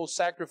acceptable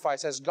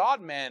sacrifice as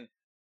God-man,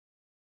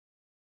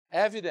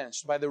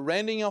 evidenced by the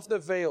rending of the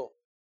veil,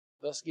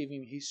 thus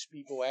giving His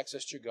people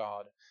access to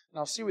God.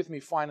 Now see with me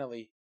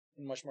finally,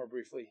 and much more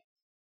briefly,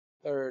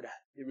 third,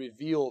 He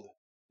revealed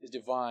His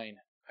divine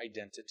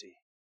identity.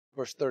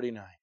 Verse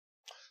 39.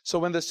 So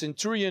when the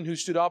centurion who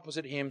stood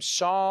opposite him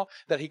saw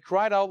that he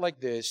cried out like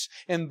this,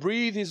 and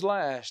breathed his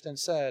last, and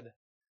said,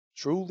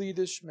 "Truly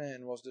this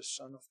man was the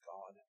Son of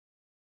God."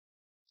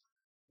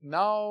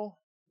 Now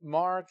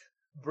Mark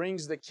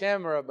brings the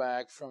camera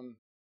back from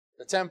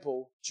the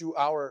temple to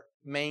our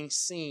main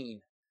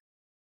scene.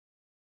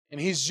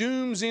 And he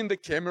zooms in the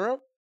camera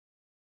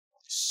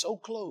so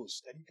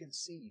close that you can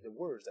see the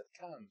words that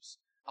comes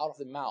out of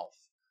the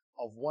mouth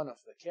of one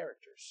of the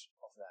characters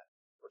of that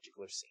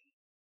particular scene.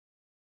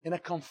 And a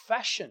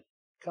confession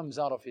comes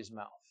out of his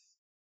mouth.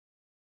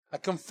 A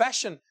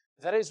confession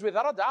that is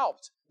without a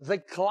doubt the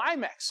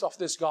climax of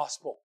this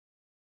gospel.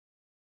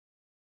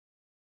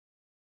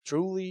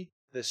 Truly,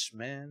 this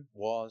man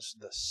was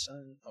the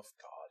Son of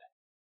God.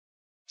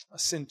 A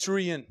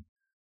centurion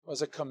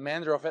was a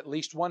commander of at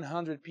least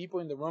 100 people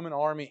in the Roman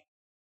army.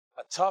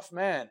 A tough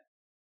man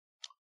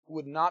who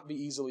would not be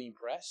easily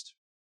impressed,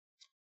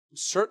 who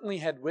certainly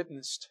had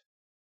witnessed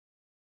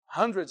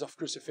hundreds of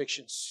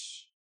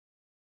crucifixions.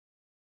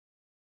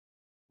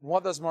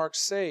 What does Mark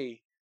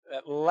say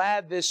that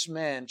led this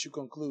man to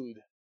conclude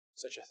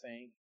such a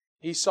thing?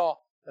 He saw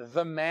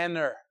the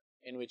manner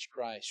in which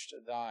Christ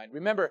died.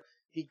 Remember,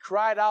 he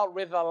cried out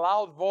with a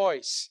loud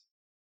voice.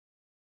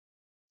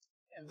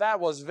 And that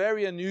was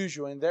very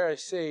unusual, and dare I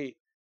say,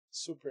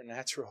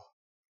 supernatural.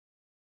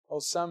 Oh,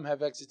 some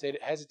have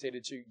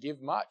hesitated to give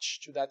much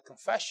to that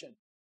confession.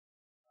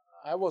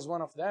 I was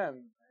one of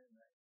them.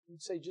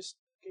 You'd say,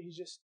 he's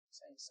just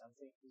saying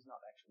something. He's not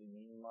actually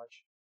meaning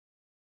much.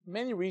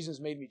 Many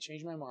reasons made me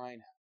change my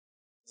mind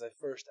as I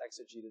first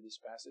exegeted this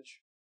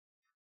passage.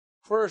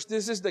 First,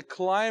 this is the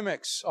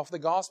climax of the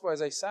gospel,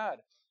 as I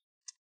said,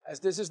 as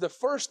this is the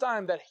first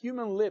time that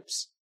human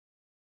lips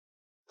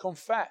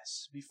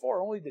confess. Before,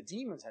 only the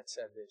demons had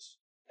said this,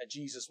 that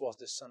Jesus was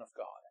the Son of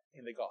God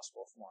in the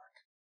Gospel of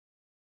Mark.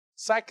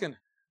 Second,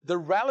 the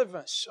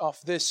relevance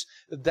of this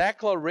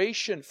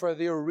declaration for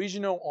the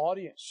original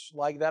audience,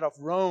 like that of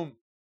Rome.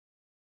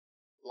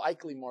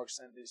 Likely Mark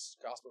sent this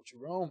Gospel to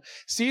Rome.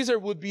 Caesar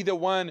would be the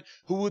one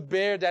who would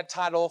bear that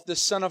title of the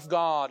Son of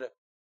God,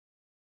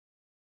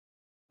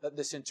 that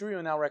the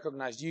centurion now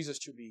recognized Jesus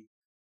to be.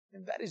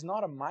 And that is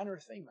not a minor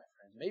thing, my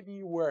friends.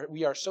 Maybe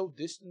we are so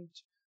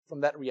distant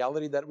from that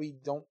reality that we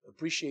don't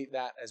appreciate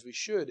that as we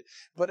should.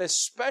 But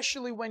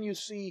especially when you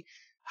see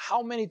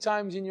how many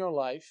times in your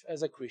life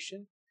as a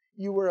Christian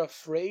you were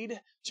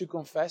afraid to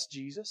confess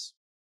Jesus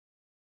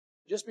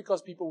just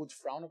because people would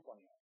frown upon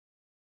you.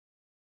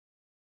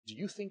 Do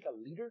you think a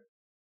leader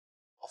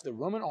of the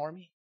Roman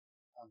army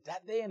on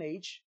that day and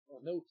age,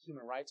 with no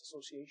Human Rights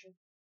Association,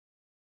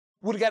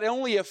 would get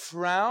only a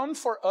frown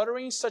for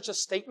uttering such a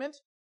statement?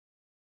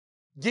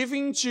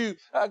 Giving to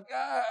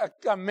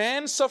a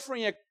man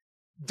suffering a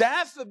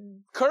death, a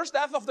cursed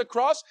death of the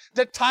cross,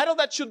 the title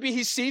that should be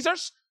his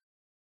Caesar's?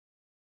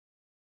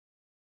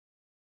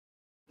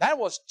 That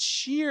was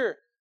sheer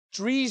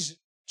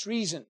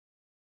treason.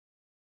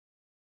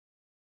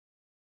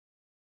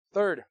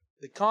 Third,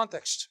 the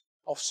context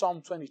of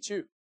Psalm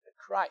 22 that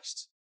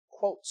Christ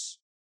quotes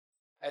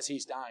as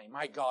he's dying.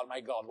 My God,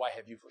 why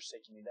have you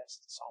forsaken me? That's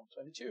Psalm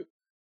 22.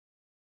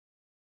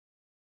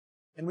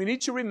 And we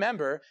need to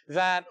remember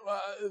that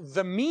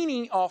the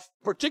meaning of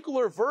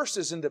particular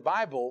verses in the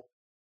Bible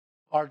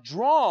are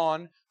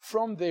drawn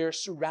from their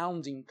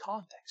surrounding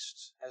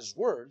context, as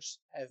words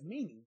have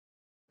meaning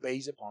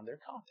based upon their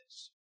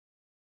context.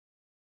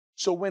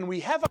 So when we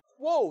have a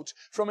quote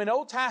from an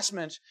Old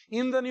Testament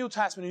in the New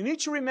Testament, you need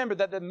to remember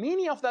that the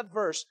meaning of that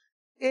verse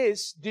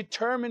is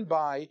determined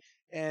by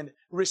and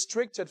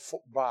restricted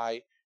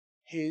by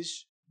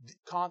his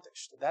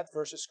context, that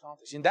verse's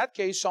context. In that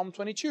case, Psalm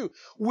 22,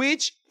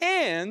 which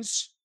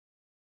ends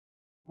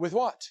with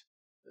what?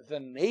 The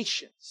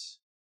nations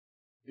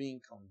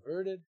being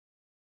converted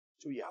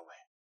to Yahweh.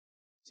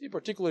 See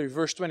particularly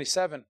verse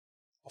 27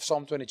 of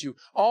Psalm 22.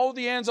 All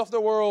the ends of the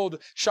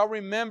world shall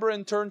remember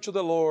and turn to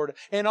the Lord,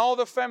 and all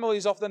the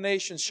families of the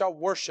nations shall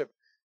worship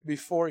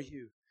before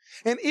you.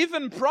 And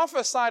even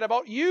prophesied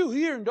about you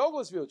here in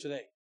Douglasville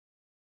today.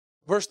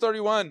 Verse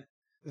 31,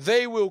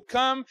 they will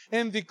come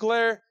and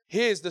declare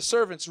the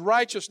servant's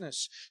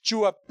righteousness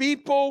to a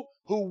people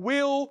who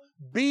will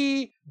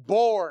be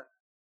born.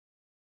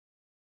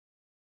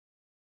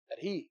 That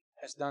he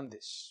has done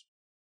this.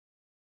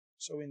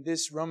 So in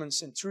this Roman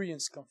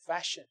centurion's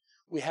confession,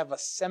 we have a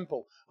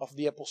sample of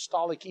the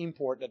apostolic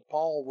import that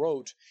Paul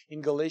wrote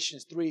in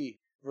Galatians 3,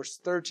 verse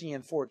 13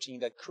 and 14,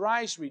 that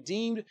Christ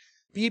redeemed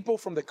people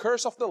from the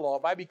curse of the law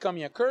by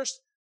becoming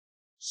accursed,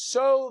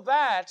 so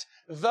that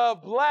the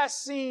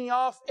blessing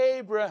of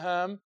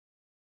Abraham,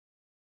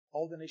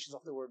 all the nations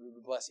of the world will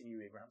be blessing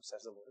you, Abraham,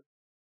 says the Lord,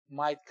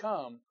 might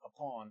come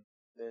upon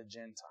the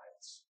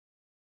Gentiles.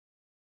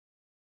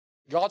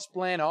 God's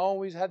plan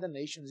always had the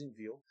nations in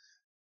view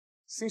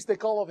since the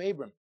call of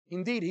Abram.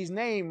 Indeed, his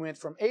name went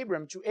from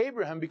Abram to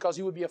Abraham because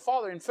he would be a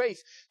father in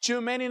faith to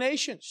many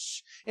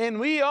nations. And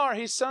we are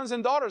his sons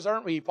and daughters,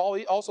 aren't we?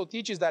 Paul also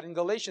teaches that in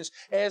Galatians,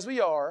 as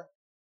we are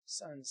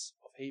sons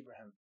of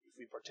Abraham if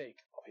we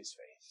partake of his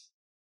faith.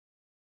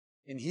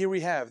 And here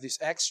we have this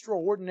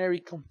extraordinary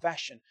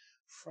confession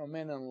from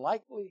an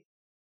unlikely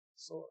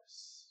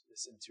source. The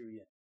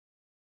centurion.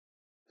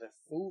 The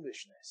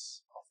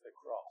foolishness of the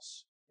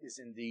cross is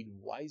indeed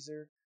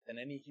wiser than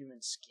any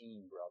human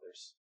scheme,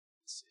 brothers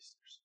and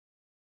sisters.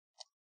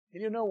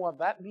 And you know what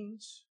that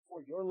means for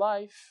your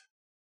life?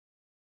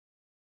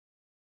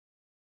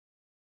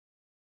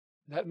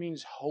 That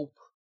means hope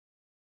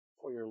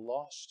for your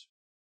lost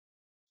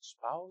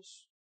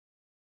spouse,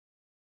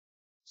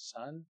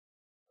 son,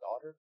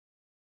 daughter,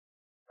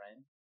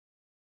 friend,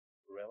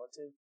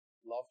 relative,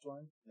 loved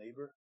one,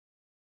 neighbor.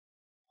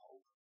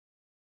 Hope.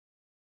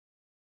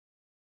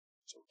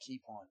 So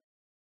keep on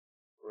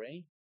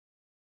praying,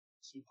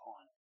 keep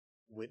on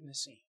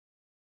witnessing.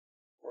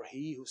 For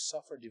he who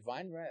suffered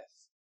divine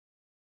wrath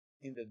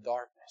in the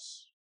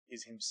darkness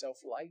is himself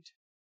light.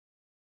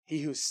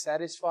 He who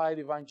satisfied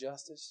divine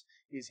justice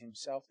is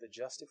himself the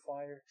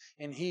justifier.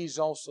 And he is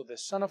also the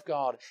Son of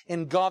God.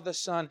 And God the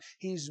Son,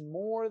 he is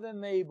more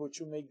than able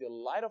to make the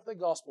light of the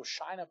gospel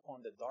shine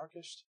upon the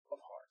darkest of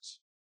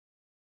hearts.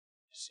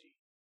 You see.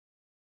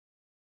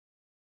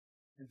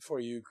 And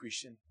for you,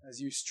 Christian, as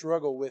you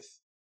struggle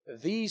with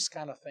these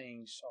kind of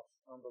things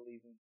of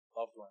unbelieving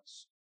loved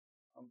ones,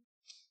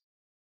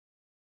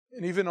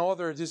 and even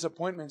other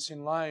disappointments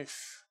in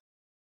life,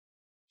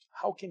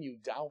 how can you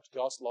doubt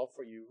God's love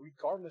for you,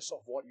 regardless of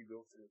what you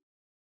go through,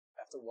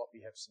 after what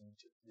we have seen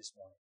this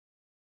morning?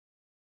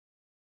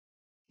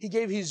 He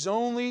gave His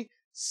only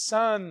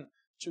Son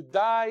to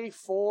die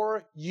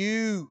for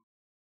you.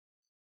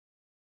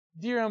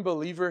 Dear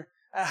unbeliever,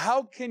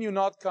 how can you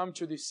not come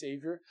to the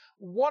Savior?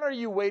 What are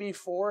you waiting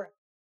for?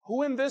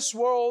 Who in this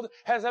world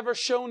has ever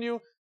shown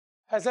you,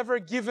 has ever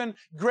given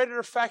greater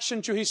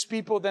affection to His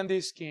people than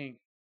this King?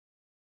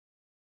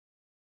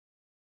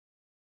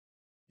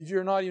 If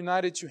you're not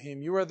united to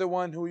Him, you are the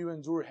one who will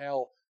endure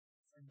hell.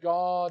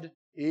 God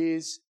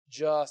is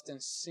just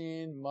and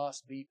sin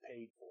must be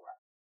paid for.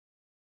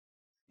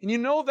 And you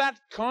know that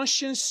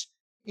conscience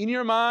in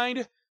your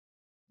mind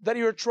that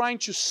you're trying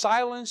to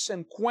silence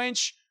and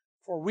quench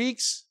for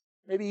weeks,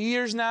 maybe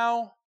years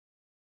now,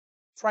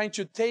 trying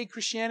to take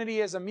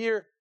Christianity as a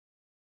mere,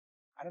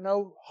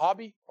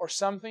 hobby or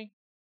something?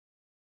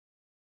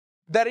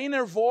 That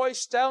inner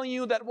voice telling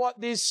you that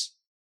what this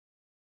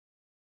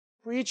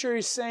preacher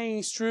is saying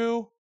is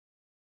true.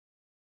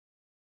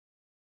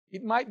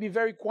 It might be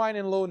very quiet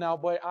and low now,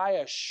 but I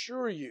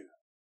assure you,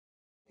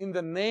 in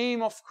the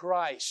name of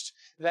Christ,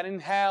 that in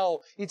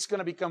hell it's going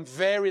to become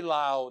very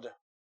loud.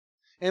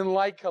 And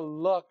like a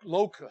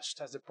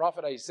locust, as the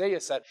prophet Isaiah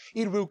said,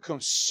 it will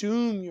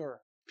consume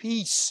your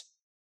peace.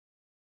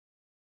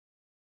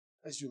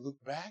 As you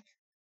look back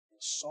and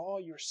saw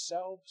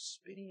yourself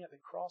spitting at the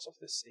cross of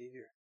the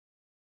Savior.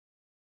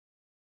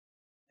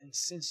 And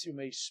since you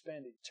may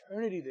spend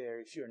eternity there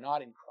if you're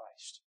not in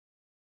Christ,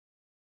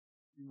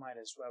 you might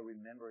as well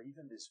remember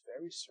even this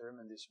very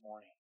sermon this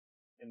morning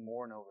and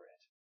mourn over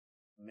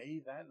it. May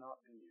that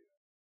not be you.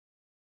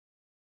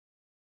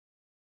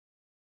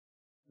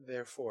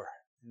 Therefore,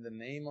 in the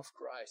name of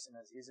Christ and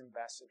as His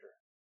ambassador,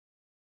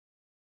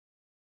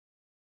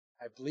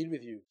 I plead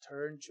with you,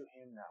 turn to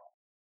Him now.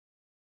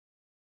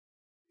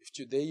 If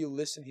today you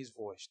listen His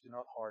voice, do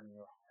not harden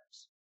your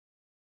hearts.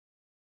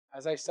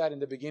 As I said in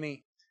the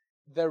beginning,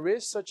 there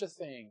is such a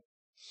thing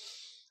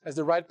as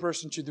the right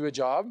person to do a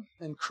job,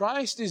 and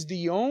Christ is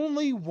the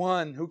only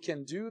one who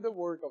can do the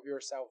work of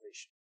your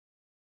salvation.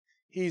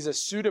 He is a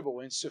suitable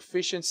and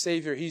sufficient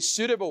Savior. He's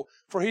suitable,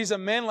 for He's a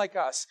man like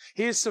us.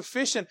 He is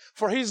sufficient,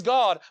 for He's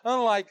God,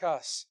 unlike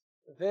us.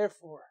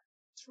 Therefore,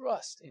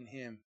 trust in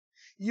Him.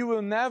 You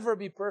will never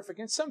be perfect.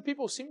 And some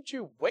people seem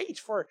to wait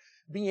for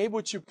being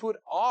able to put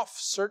off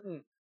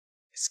certain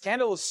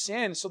scandalous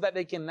sin so that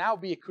they can now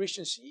be a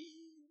Christian.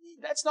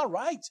 That's not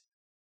right.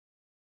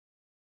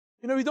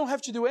 You don't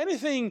have to do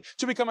anything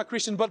to become a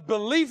Christian, but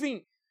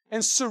believing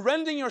and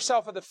surrendering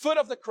yourself at the foot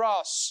of the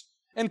cross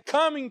and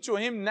coming to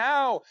Him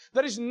now.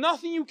 There is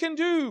nothing you can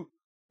do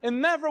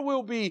and never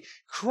will be.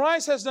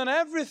 Christ has done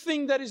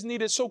everything that is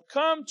needed, so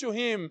come to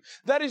Him.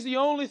 That is the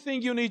only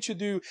thing you need to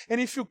do. And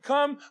if you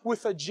come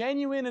with a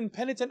genuine and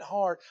penitent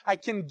heart, I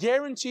can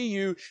guarantee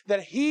you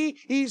that He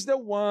is the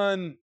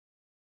one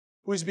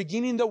who is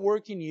beginning the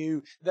work in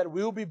you that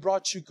will be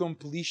brought to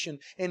completion,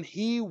 and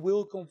He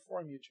will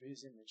conform you to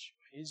His image,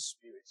 His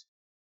Spirit.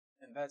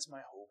 And that's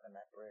my hope and my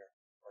prayer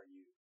for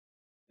you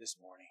this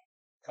morning.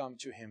 Come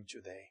to Him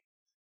today.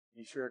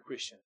 If you're a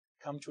Christian,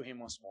 come to Him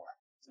once more,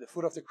 to the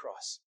foot of the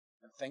cross,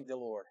 and thank the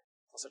Lord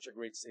for such a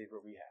great Savior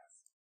we have.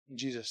 In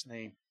Jesus'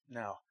 name,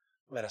 now,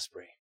 let us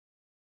pray.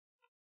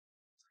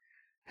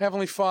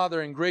 Heavenly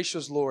Father and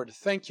gracious Lord,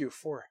 thank You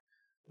for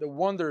the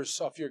wonders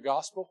of Your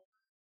gospel.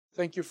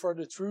 Thank You for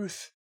the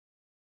truth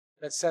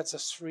that sets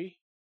us free.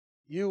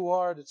 You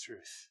are the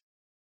truth.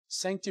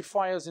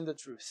 Sanctify us in the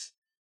truth.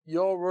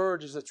 Your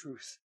word is the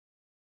truth.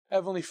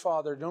 Heavenly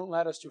Father, don't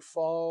let us to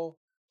fall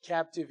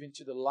captive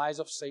into the lies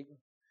of Satan.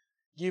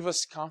 Give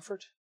us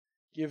comfort.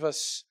 Give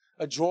us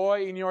a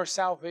joy in Your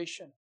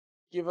salvation.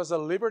 Give us a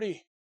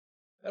liberty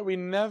that we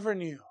never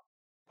knew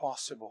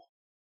possible.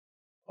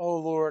 Oh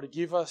Lord,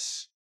 give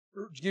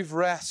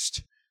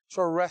rest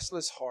to our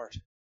restless heart.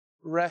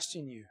 Rest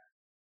in you.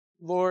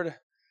 Lord,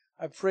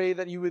 I pray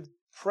that you would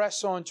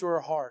press on to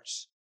our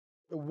hearts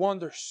the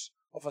wonders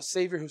of a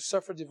Savior who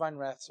suffered divine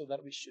wrath so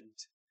that we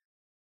shouldn't.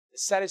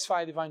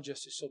 Satisfy divine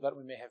justice so that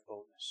we may have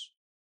boldness.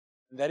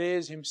 And that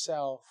is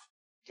Himself,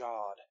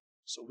 God.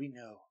 So we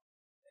know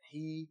that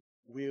He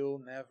will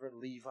never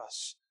leave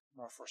us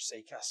nor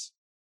forsake us.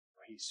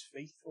 For He is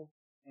faithful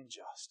and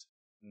just.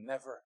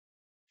 Never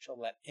shall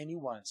let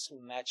anyone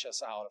snatch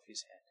us out of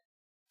His hand.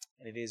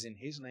 And it is in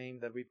His name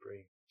that we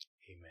pray.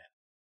 Amen.